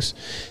Boiling Springs,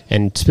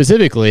 and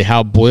specifically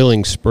how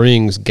Boiling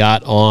Springs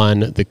got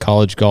on the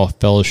College Golf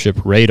Fellowship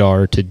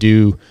radar to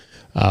do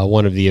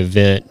one of the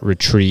event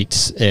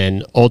retreats.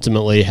 And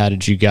ultimately, how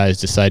did you guys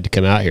decide to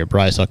come out here?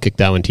 Bryce, I'll kick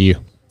that one to you.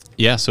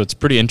 Yeah, so it's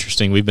pretty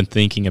interesting. We've been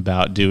thinking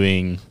about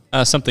doing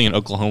something in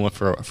Oklahoma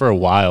for a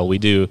while. We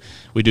do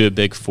a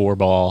big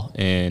 4-ball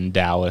in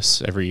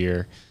Dallas every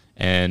year,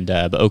 and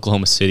but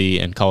Oklahoma City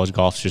and college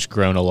golf's just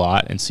grown a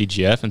lot in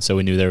CGF, and so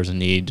we knew there was a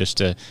need just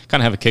to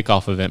kind of have a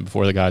kickoff event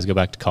before the guys go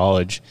back to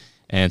college.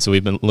 And so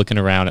we've been looking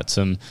around at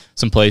some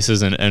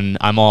places, and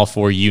I'm all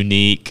for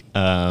unique,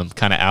 kind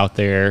of out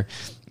there.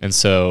 And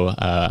so,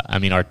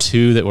 our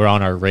 2 that were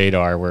on our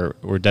radar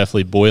were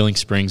definitely Boiling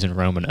Springs and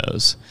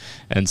Romanos.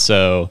 And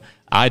so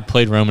I'd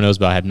played Romanos,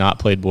 but I had not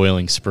played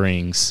Boiling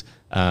Springs.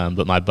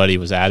 But my buddy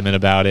was adamant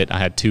about it. I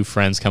had 2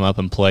 friends come up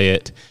and play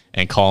it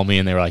and call me,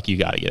 and they were like, "You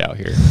got to get out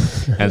here."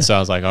 And so I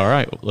was like, "All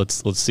right,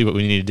 let's see what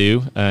we need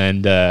to do."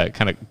 And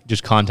kind of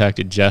just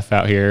contacted Jeff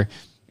out here,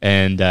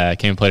 and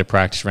came and played a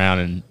practice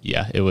round. And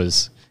yeah, it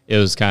was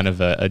kind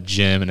of a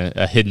gem, and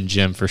a hidden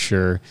gem for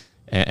sure,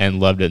 and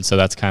loved it. And so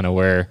that's kind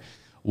of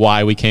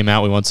why we came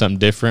out. We want something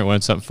different. We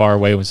want something far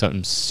away. We want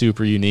something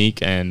super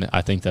unique, and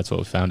I think that's what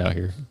we found out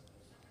here.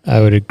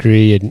 I would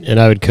agree, and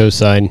I would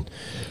co-sign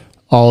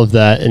all of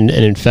that. And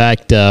in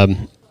fact,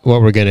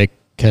 what we're going to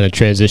kind of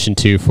transition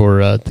to for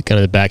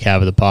the back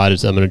half of the pod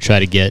is I'm going to try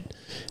to get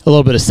a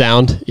little bit of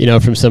sound,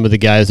 from some of the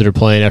guys that are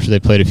playing after they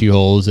played a few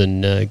holes,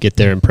 and get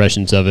their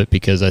impressions of it,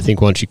 because I think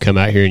once you come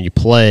out here and you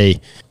play,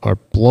 are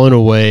blown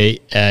away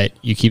at,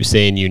 you keep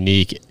saying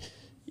unique.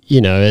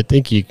 I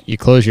think you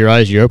close your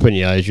eyes, you open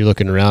your eyes, you're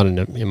looking around,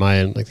 and am I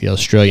in like the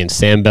Australian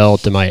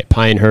Sandbelt? Am I at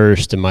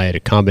Pinehurst? Am I at a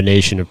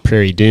combination of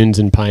Prairie Dunes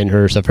and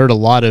Pinehurst? I've heard a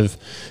lot of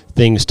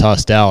things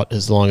tossed out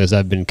as long as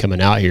I've been coming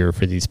out here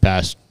for these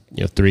past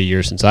 3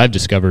 years since I've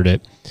discovered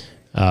it.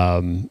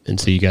 And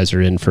so you guys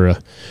are in for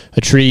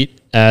a treat,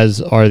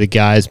 as are the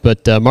guys.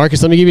 But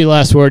Marcus, let me give you the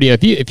last word.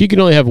 If you can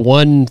only have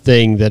one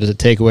thing that is a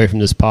takeaway from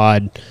this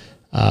pod,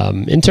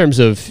 in terms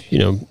of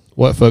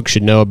what folks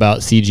should know about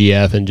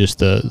CGF and just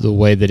the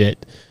way that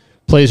it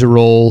plays a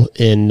role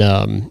in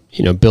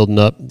building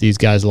up these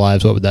guys'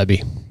 lives, what would that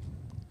be?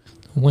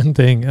 One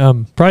thing,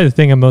 probably the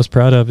thing I'm most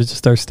proud of is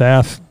just our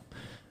staff.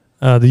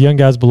 The young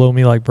guys below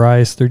me, like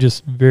Bryce, they're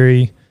just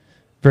very,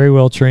 very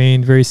well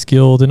trained, very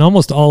skilled, and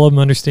almost all of them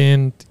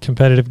understand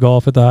competitive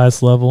golf at the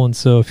highest level. And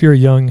so if you're a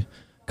young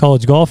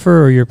college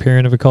golfer, or you're a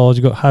parent of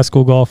a high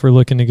school golfer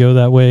looking to go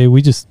that way,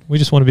 we just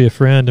want to be a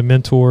friend, a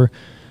mentor,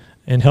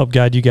 and help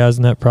guide you guys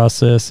in that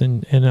process,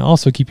 and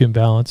also keep you in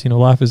balance.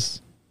 Life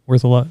is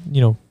worth a lot.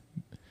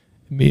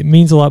 It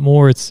means a lot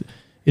more.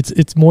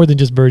 It's more than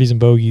just birdies and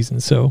bogeys,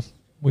 and so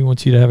we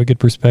want you to have a good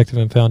perspective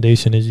and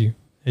foundation as you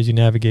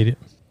navigate it.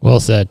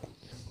 Well said.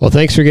 Well,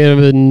 thanks for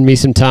giving me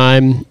some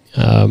time.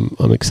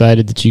 I'm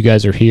excited that you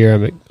guys are here.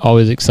 I'm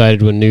always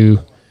excited when new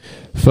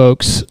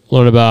folks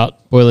learn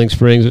about Boiling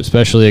Springs,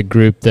 especially a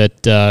group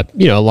that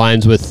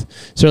aligns with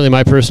certainly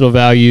my personal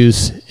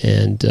values,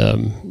 and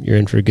you're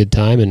in for a good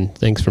time, and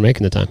thanks for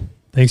making the time.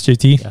 Thanks,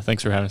 JT. Yeah,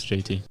 thanks for having us,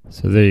 JT.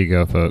 So there you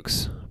go,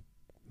 folks.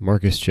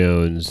 Marcus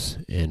Jones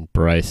and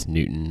Bryce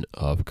Newton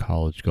of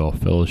College Golf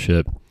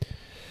Fellowship.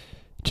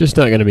 Just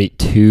not going to meet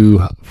 2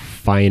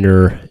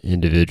 finer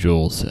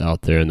individuals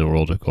out there in the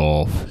world of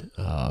golf.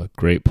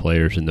 Great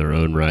players in their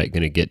own right.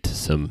 Going to get to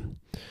some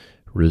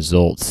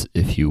results,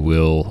 if you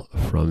will,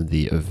 from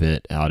the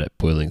event out at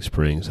Boiling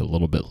Springs a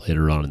little bit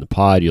later on in the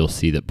pod. You'll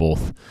see that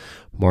both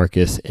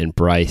Marcus and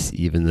Bryce,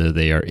 even though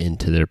they are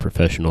into their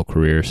professional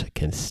careers,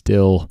 can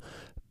still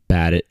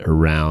bat it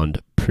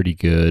around pretty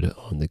good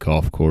on the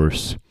golf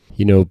course.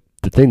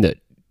 The thing that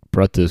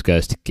brought those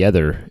guys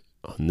together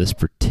on this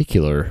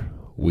particular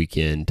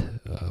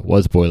weekend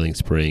was Boiling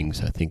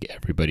Springs. I think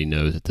everybody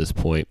knows at this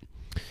point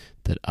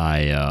that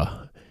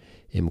I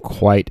am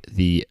quite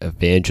the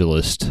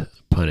evangelist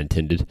pun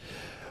intended.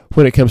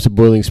 When it comes to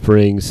Boiling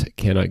Springs,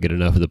 cannot get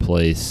enough of the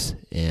place,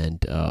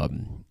 and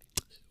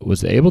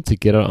was able to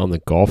get out on the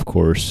golf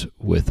course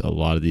with a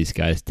lot of these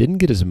guys. Didn't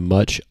get as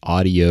much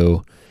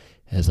audio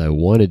as I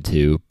wanted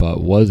to,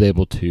 but was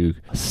able to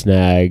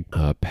snag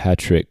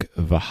Patrick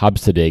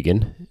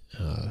Vahobsadagan,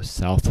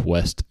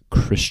 Southwest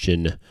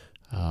Christian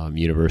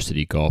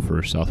University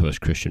golfer,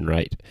 Southwest Christian,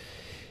 right?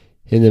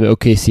 In the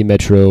OKC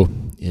Metro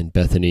in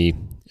Bethany,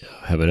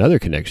 have another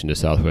connection to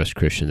Southwest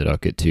Christian that I'll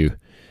get to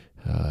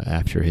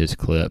after his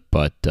clip,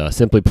 but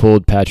simply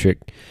pulled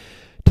Patrick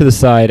to the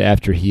side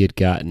after he had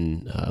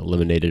gotten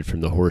eliminated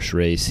from the horse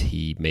race.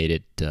 He made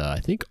it, I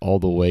think, all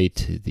the way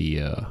to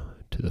the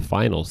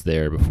finals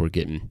there before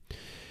getting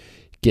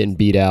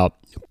beat out.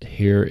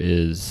 Here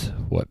is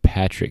what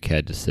Patrick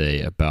had to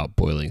say about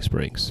Boiling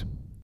Springs.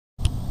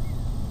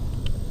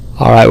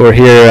 All right, we're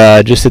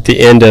here just at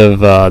the end of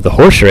the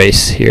horse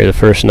race here, the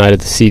first night of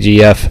the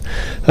CGF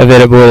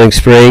event at Boiling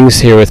Springs,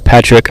 here with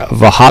Patrick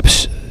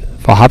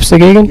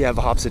Vahobsadagan? Yeah,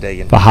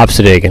 Vahobsadagan.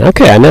 Vahobsadagan.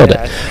 Okay, I nailed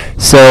it.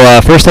 So,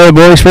 first time at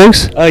Boiling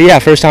Springs? Yeah,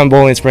 first time at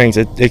Boiling Springs.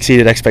 It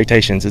exceeded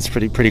expectations. It's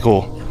pretty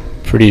cool.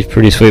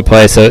 Pretty sweet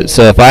place. So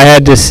if I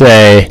had to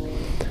say,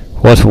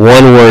 what's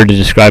one word to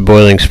describe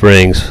Boiling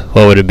Springs,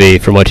 what would it be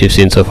from what you've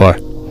seen so far?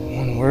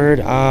 One word?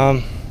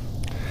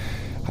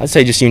 I'd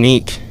say just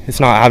unique.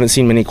 I haven't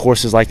seen many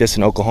courses like this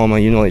in Oklahoma.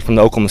 Usually from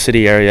the Oklahoma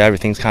City area,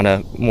 everything's kind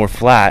of more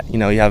flat.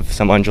 You have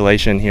some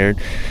undulation here,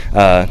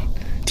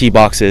 tee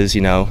boxes,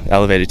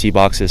 elevated tee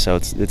boxes, so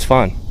it's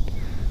fun.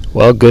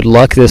 Well, good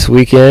luck this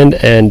weekend,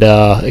 and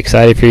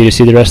excited for you to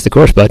see the rest of the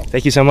course, bud.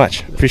 Thank you so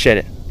much. Appreciate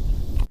it.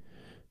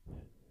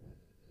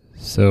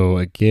 So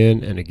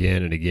again and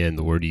again and again,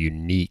 the word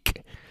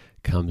unique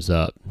comes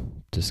up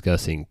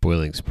discussing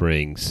Boiling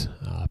Springs.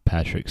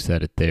 Patrick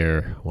said it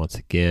there once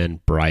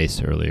again.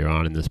 Bryce earlier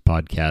on in this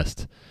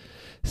podcast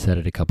said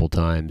it a couple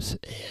times,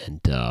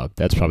 and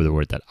that's probably the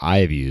word that I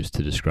have used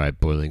to describe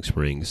Boiling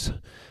Springs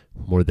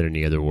more than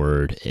any other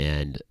word.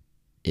 And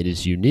it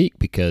is unique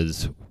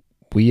because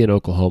we in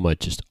Oklahoma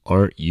just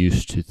aren't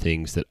used to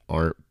things that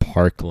aren't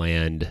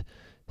parkland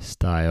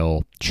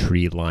style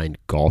tree-lined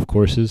golf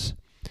courses.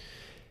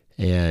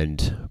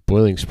 And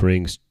Boiling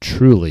Springs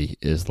truly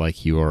is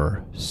like you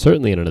are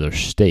certainly in another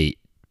state,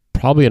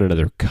 probably in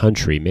another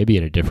country, maybe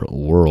in a different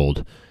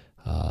world.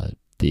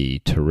 The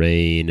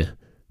terrain,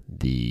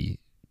 the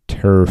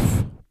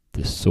turf,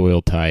 the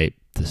soil type,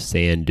 the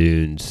sand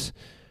dunes,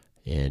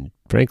 and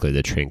frankly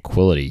the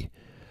tranquility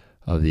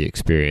of the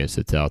experience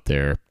that's out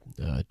there,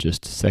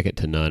 just second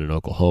to none in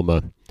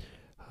Oklahoma.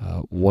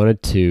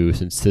 Wanted to,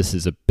 since this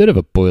is a bit of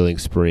a Boiling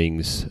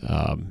Springs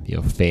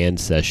fan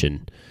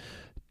session,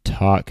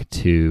 talk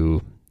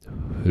to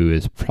who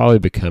is probably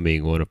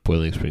becoming one of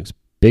Boiling Springs'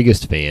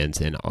 biggest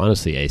fans, and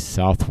honestly a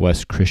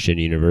Southwest Christian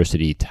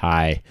University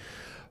tie,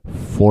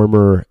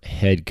 former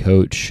head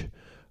coach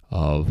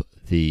of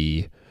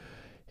the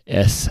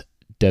SWC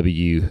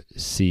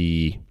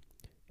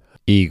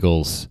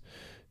Eagles,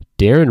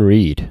 Darren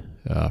Reed,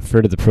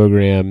 friend of the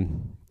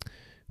program,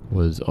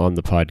 was on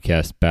the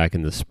podcast back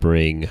in the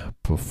spring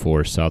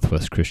before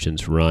Southwest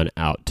Christian's run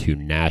out to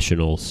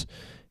nationals,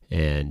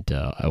 and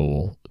I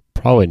will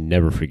probably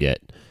never forget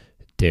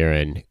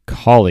Darren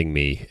calling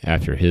me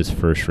after his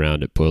first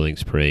round at Boiling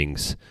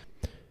Springs.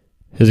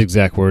 His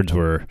exact words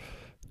were,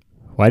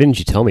 "Why didn't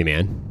you tell me,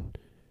 man?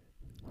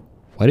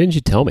 Why didn't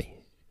you tell me?"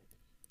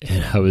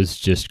 And I was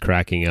just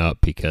cracking up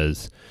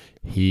because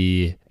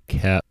he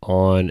kept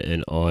on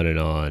and on and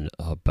on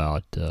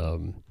about,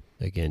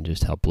 again,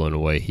 just how blown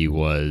away he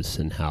was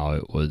and how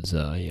it was,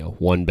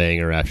 one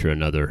banger after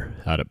another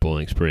out at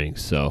Boiling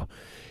Springs. So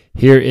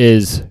here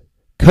is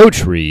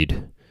Coach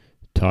Reed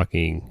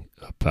talking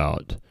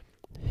about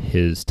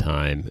his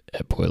time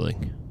at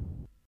Boiling.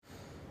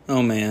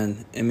 Oh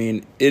man,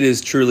 it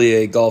is truly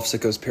a golf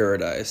sicko's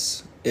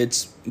paradise.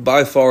 It's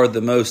by far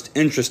the most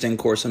interesting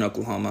course in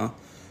Oklahoma.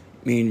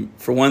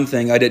 For one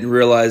thing, I didn't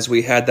realize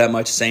we had that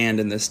much sand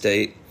in this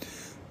state.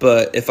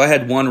 But if I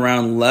had one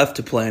round left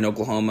to play in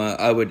Oklahoma,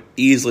 I would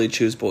easily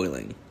choose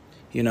Boiling.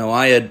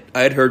 I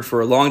had heard for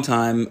a long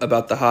time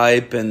about the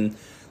hype and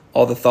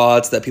all the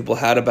thoughts that people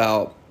had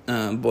about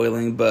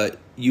Boiling, but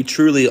you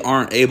truly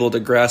aren't able to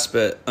grasp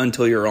it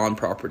until you're on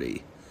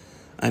property.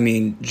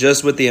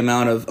 Just with the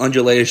amount of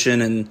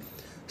undulation and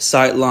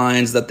sight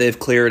lines that they've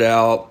cleared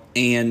out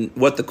and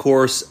what the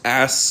course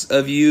asks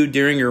of you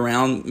during your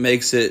round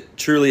makes it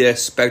truly a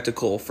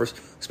spectacle,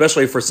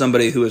 especially for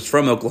somebody who is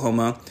from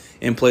Oklahoma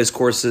and plays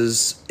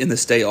courses in the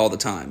state all the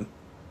time.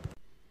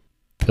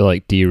 I feel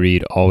like D.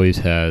 Reed always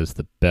has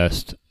the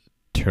best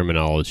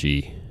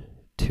terminology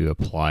to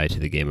apply to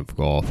the game of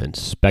golf, and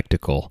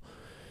spectacle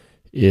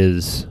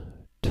is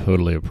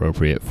totally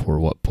appropriate for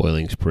what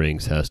Boiling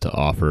Springs has to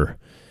offer.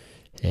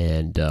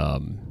 And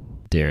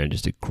Darren,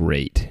 just a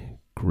great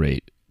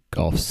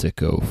golf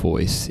sicko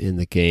voice in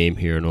the game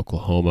here in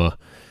Oklahoma.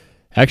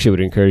 Actually, would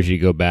encourage you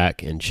to go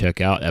back and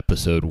check out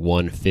episode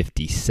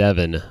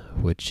 157,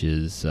 which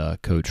is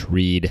Coach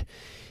Reed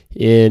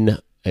in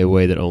a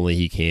way that only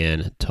he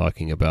can,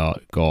 talking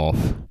about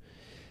golf.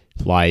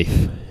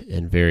 life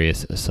and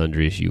various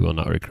sundries. You will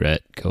not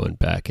regret going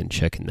back and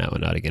checking that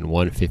one out again.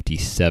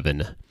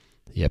 157,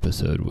 the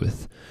episode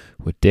with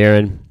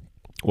Darren.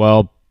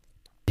 Well,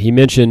 he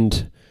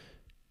mentioned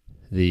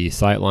the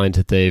sight lines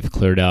that they've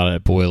cleared out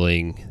at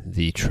Boiling,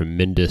 the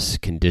tremendous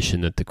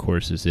condition that the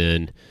course is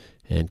in,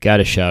 and got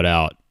to shout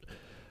out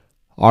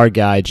our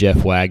guy,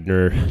 Jeff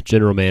Wagner,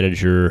 general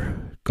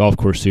manager, golf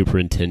course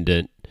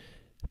superintendent,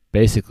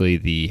 basically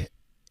the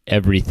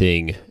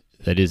everything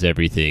that is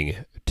everything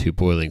to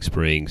Boiling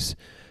Springs.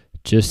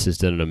 Just has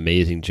done an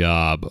amazing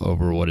job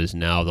over what is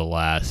now the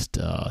last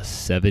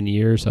 7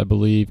 years, I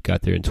believe.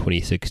 Got there in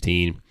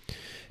 2016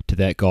 to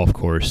that golf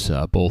course.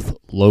 Both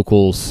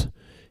locals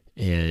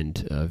and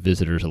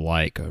visitors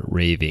alike are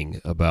raving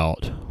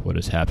about what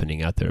is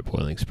happening out there at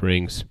Boiling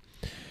Springs.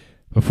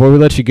 Before we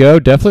let you go,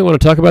 definitely want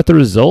to talk about the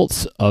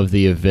results of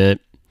the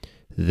event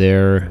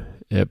there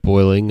at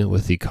Boiling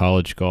with the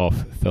College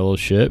Golf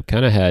Fellowship.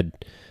 Kind of had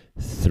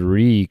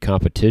 3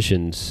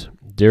 competitions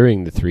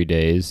during the 3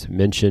 days.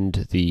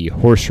 Mentioned the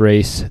horse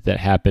race that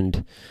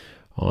happened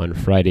on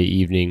Friday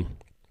evening.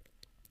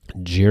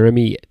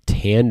 Jeremy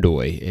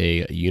Tandoy,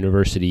 a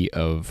University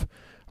of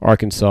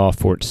Arkansas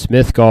Fort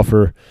Smith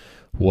golfer,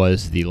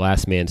 was the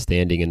last man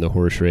standing in the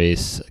horse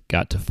race.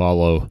 Got to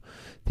follow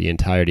the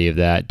entirety of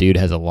that. Dude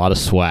has a lot of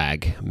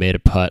swag. Made a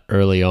putt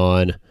early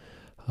on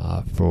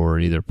for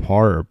either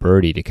par or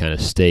birdie to kind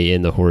of stay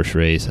in the horse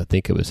race. I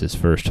think it was his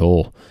first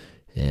hole,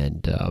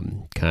 and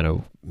kind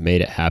of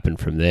made it happen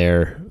from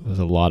there. It was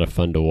a lot of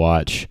fun to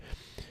watch.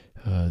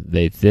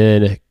 They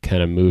then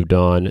kind of moved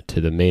on to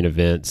the main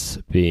events,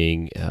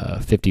 being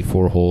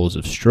 54 holes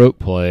of stroke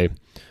play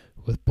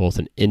with both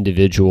an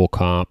individual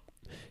comp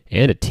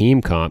and a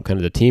team comp. Kind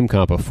of the team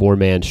comp, a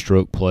 4-man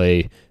stroke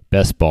play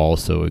best ball,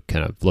 so we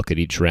kind of look at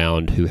each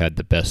round who had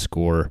the best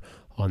score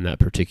on that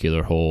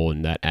particular hole,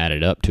 and that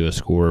added up to a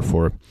score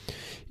for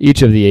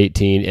each of the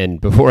 18. And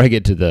before I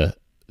get to the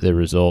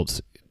results,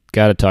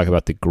 got to talk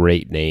about the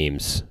great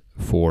names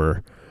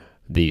for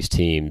these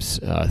teams.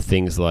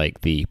 Things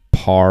like the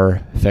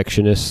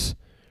Parfectionists,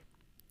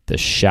 the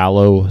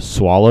Shallow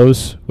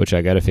Swallows, which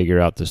I got to figure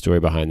out the story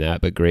behind that,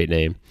 but great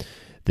name.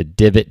 The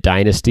Divot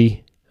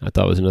Dynasty, I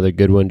thought was another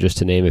good one, just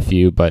to name a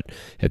few. But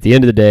at the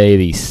end of the day,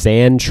 the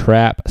Sand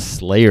Trap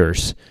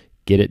Slayers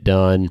get it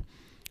done.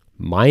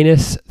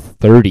 Minus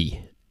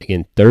 30.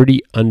 Again,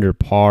 30 under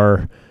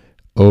par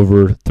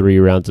over 3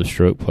 rounds of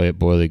stroke play at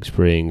Boiling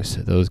Springs.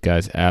 Those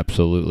guys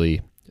absolutely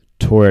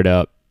tore it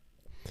up.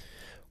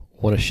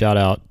 Want to shout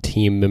out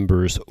team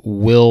members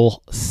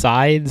Will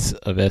Sides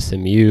of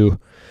SMU,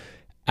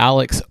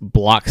 Alex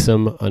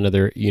Bloxham,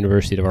 another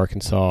University of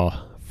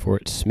Arkansas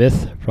Fort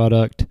Smith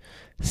product,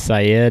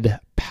 Syed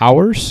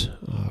Powers,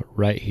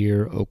 right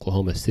here,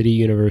 Oklahoma City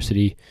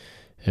University,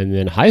 and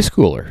then high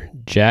schooler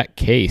Jack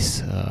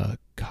Case,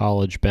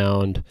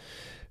 college-bound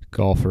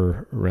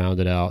golfer,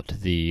 rounded out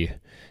the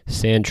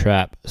Sand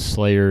Trap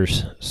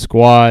Slayers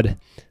squad.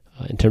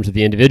 In terms of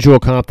the individual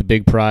comp, the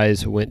big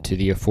prize went to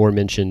the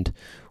aforementioned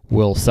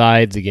Will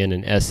Sides, again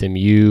an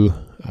SMU,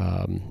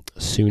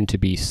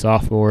 soon-to-be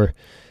sophomore.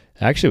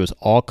 Actually, it was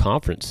all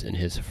conference in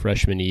his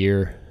freshman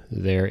year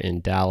there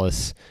in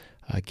Dallas.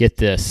 Get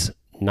this,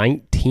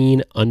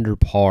 19 under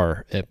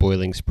par at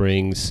Boiling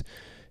Springs,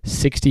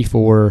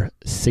 64,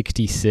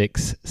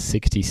 66,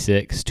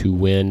 66 to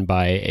win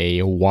by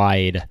a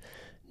wide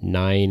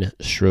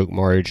 9-stroke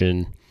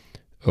margin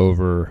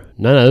over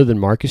none other than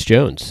Marcus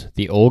Jones.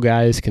 The old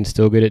guys can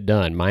still get it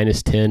done.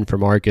 Minus 10 for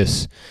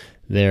Marcus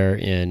there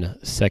in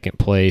second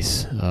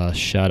place.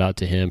 Shout out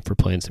to him for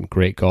playing some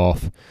great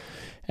golf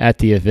at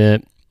the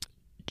event.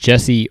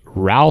 Jesse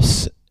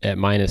Rouse at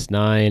minus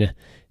 9,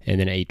 and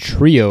then a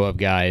trio of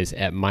guys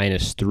at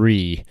minus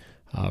 3,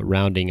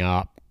 rounding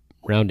out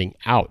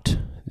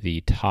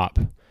the top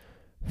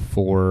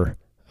 4.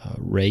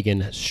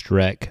 Reagan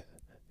Streck,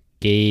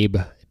 Gabe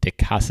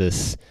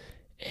DeCassis,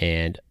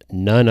 and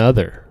none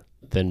other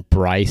than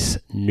Bryce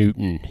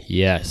Newton.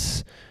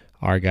 Yes,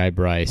 our guy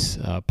Bryce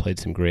played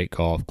some great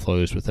golf,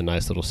 closed with a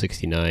nice little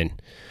 69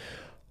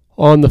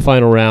 on the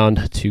final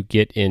round to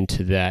get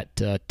into that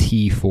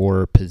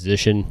T4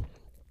 position.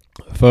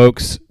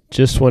 Folks,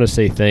 just want to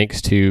say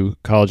thanks to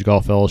College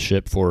Golf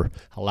Fellowship for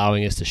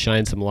allowing us to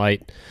shine some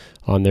light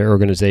on their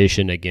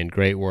organization. Again,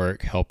 great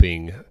work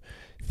helping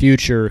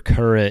future,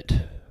 current,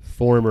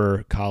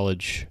 former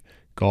college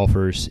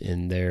golfers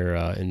in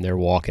their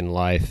walk in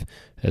life,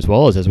 as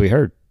well as we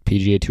heard,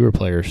 PGA Tour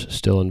players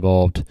still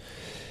involved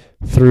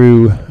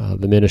through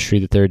the ministry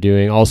that they're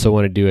doing. Also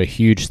want to do a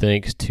huge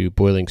thanks to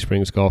Boiling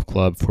Springs Golf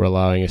Club for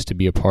allowing us to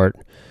be a part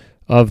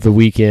of the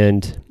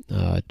weekend.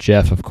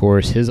 Jeff, of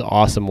course, his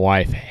awesome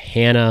wife,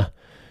 Hannah,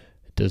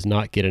 does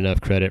not get enough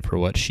credit for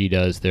what she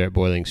does there at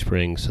Boiling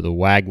Springs. So the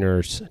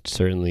Wagners,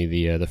 certainly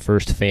the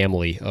first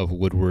family of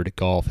Woodward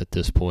golf at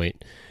this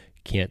point.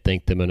 Can't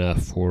thank them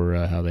enough for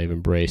how they've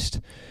embraced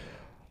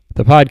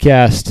the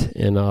podcast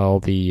and all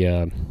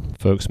the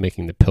folks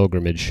making the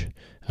pilgrimage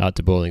out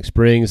to Boiling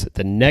Springs.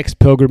 The next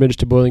pilgrimage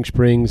to Boiling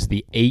Springs,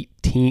 the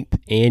 18th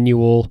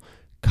annual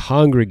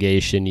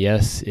congregation.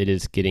 Yes, it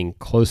is getting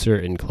closer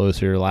and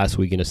closer. Last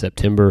weekend of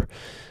September,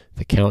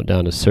 the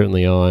countdown is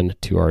certainly on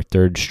to our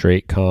third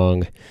straight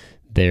Cong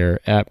there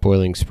at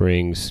Boiling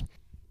Springs.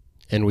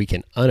 And we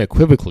can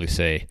unequivocally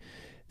say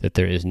that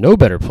there is no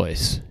better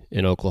place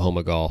in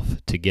Oklahoma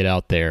golf to get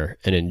out there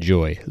and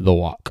enjoy the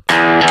walk.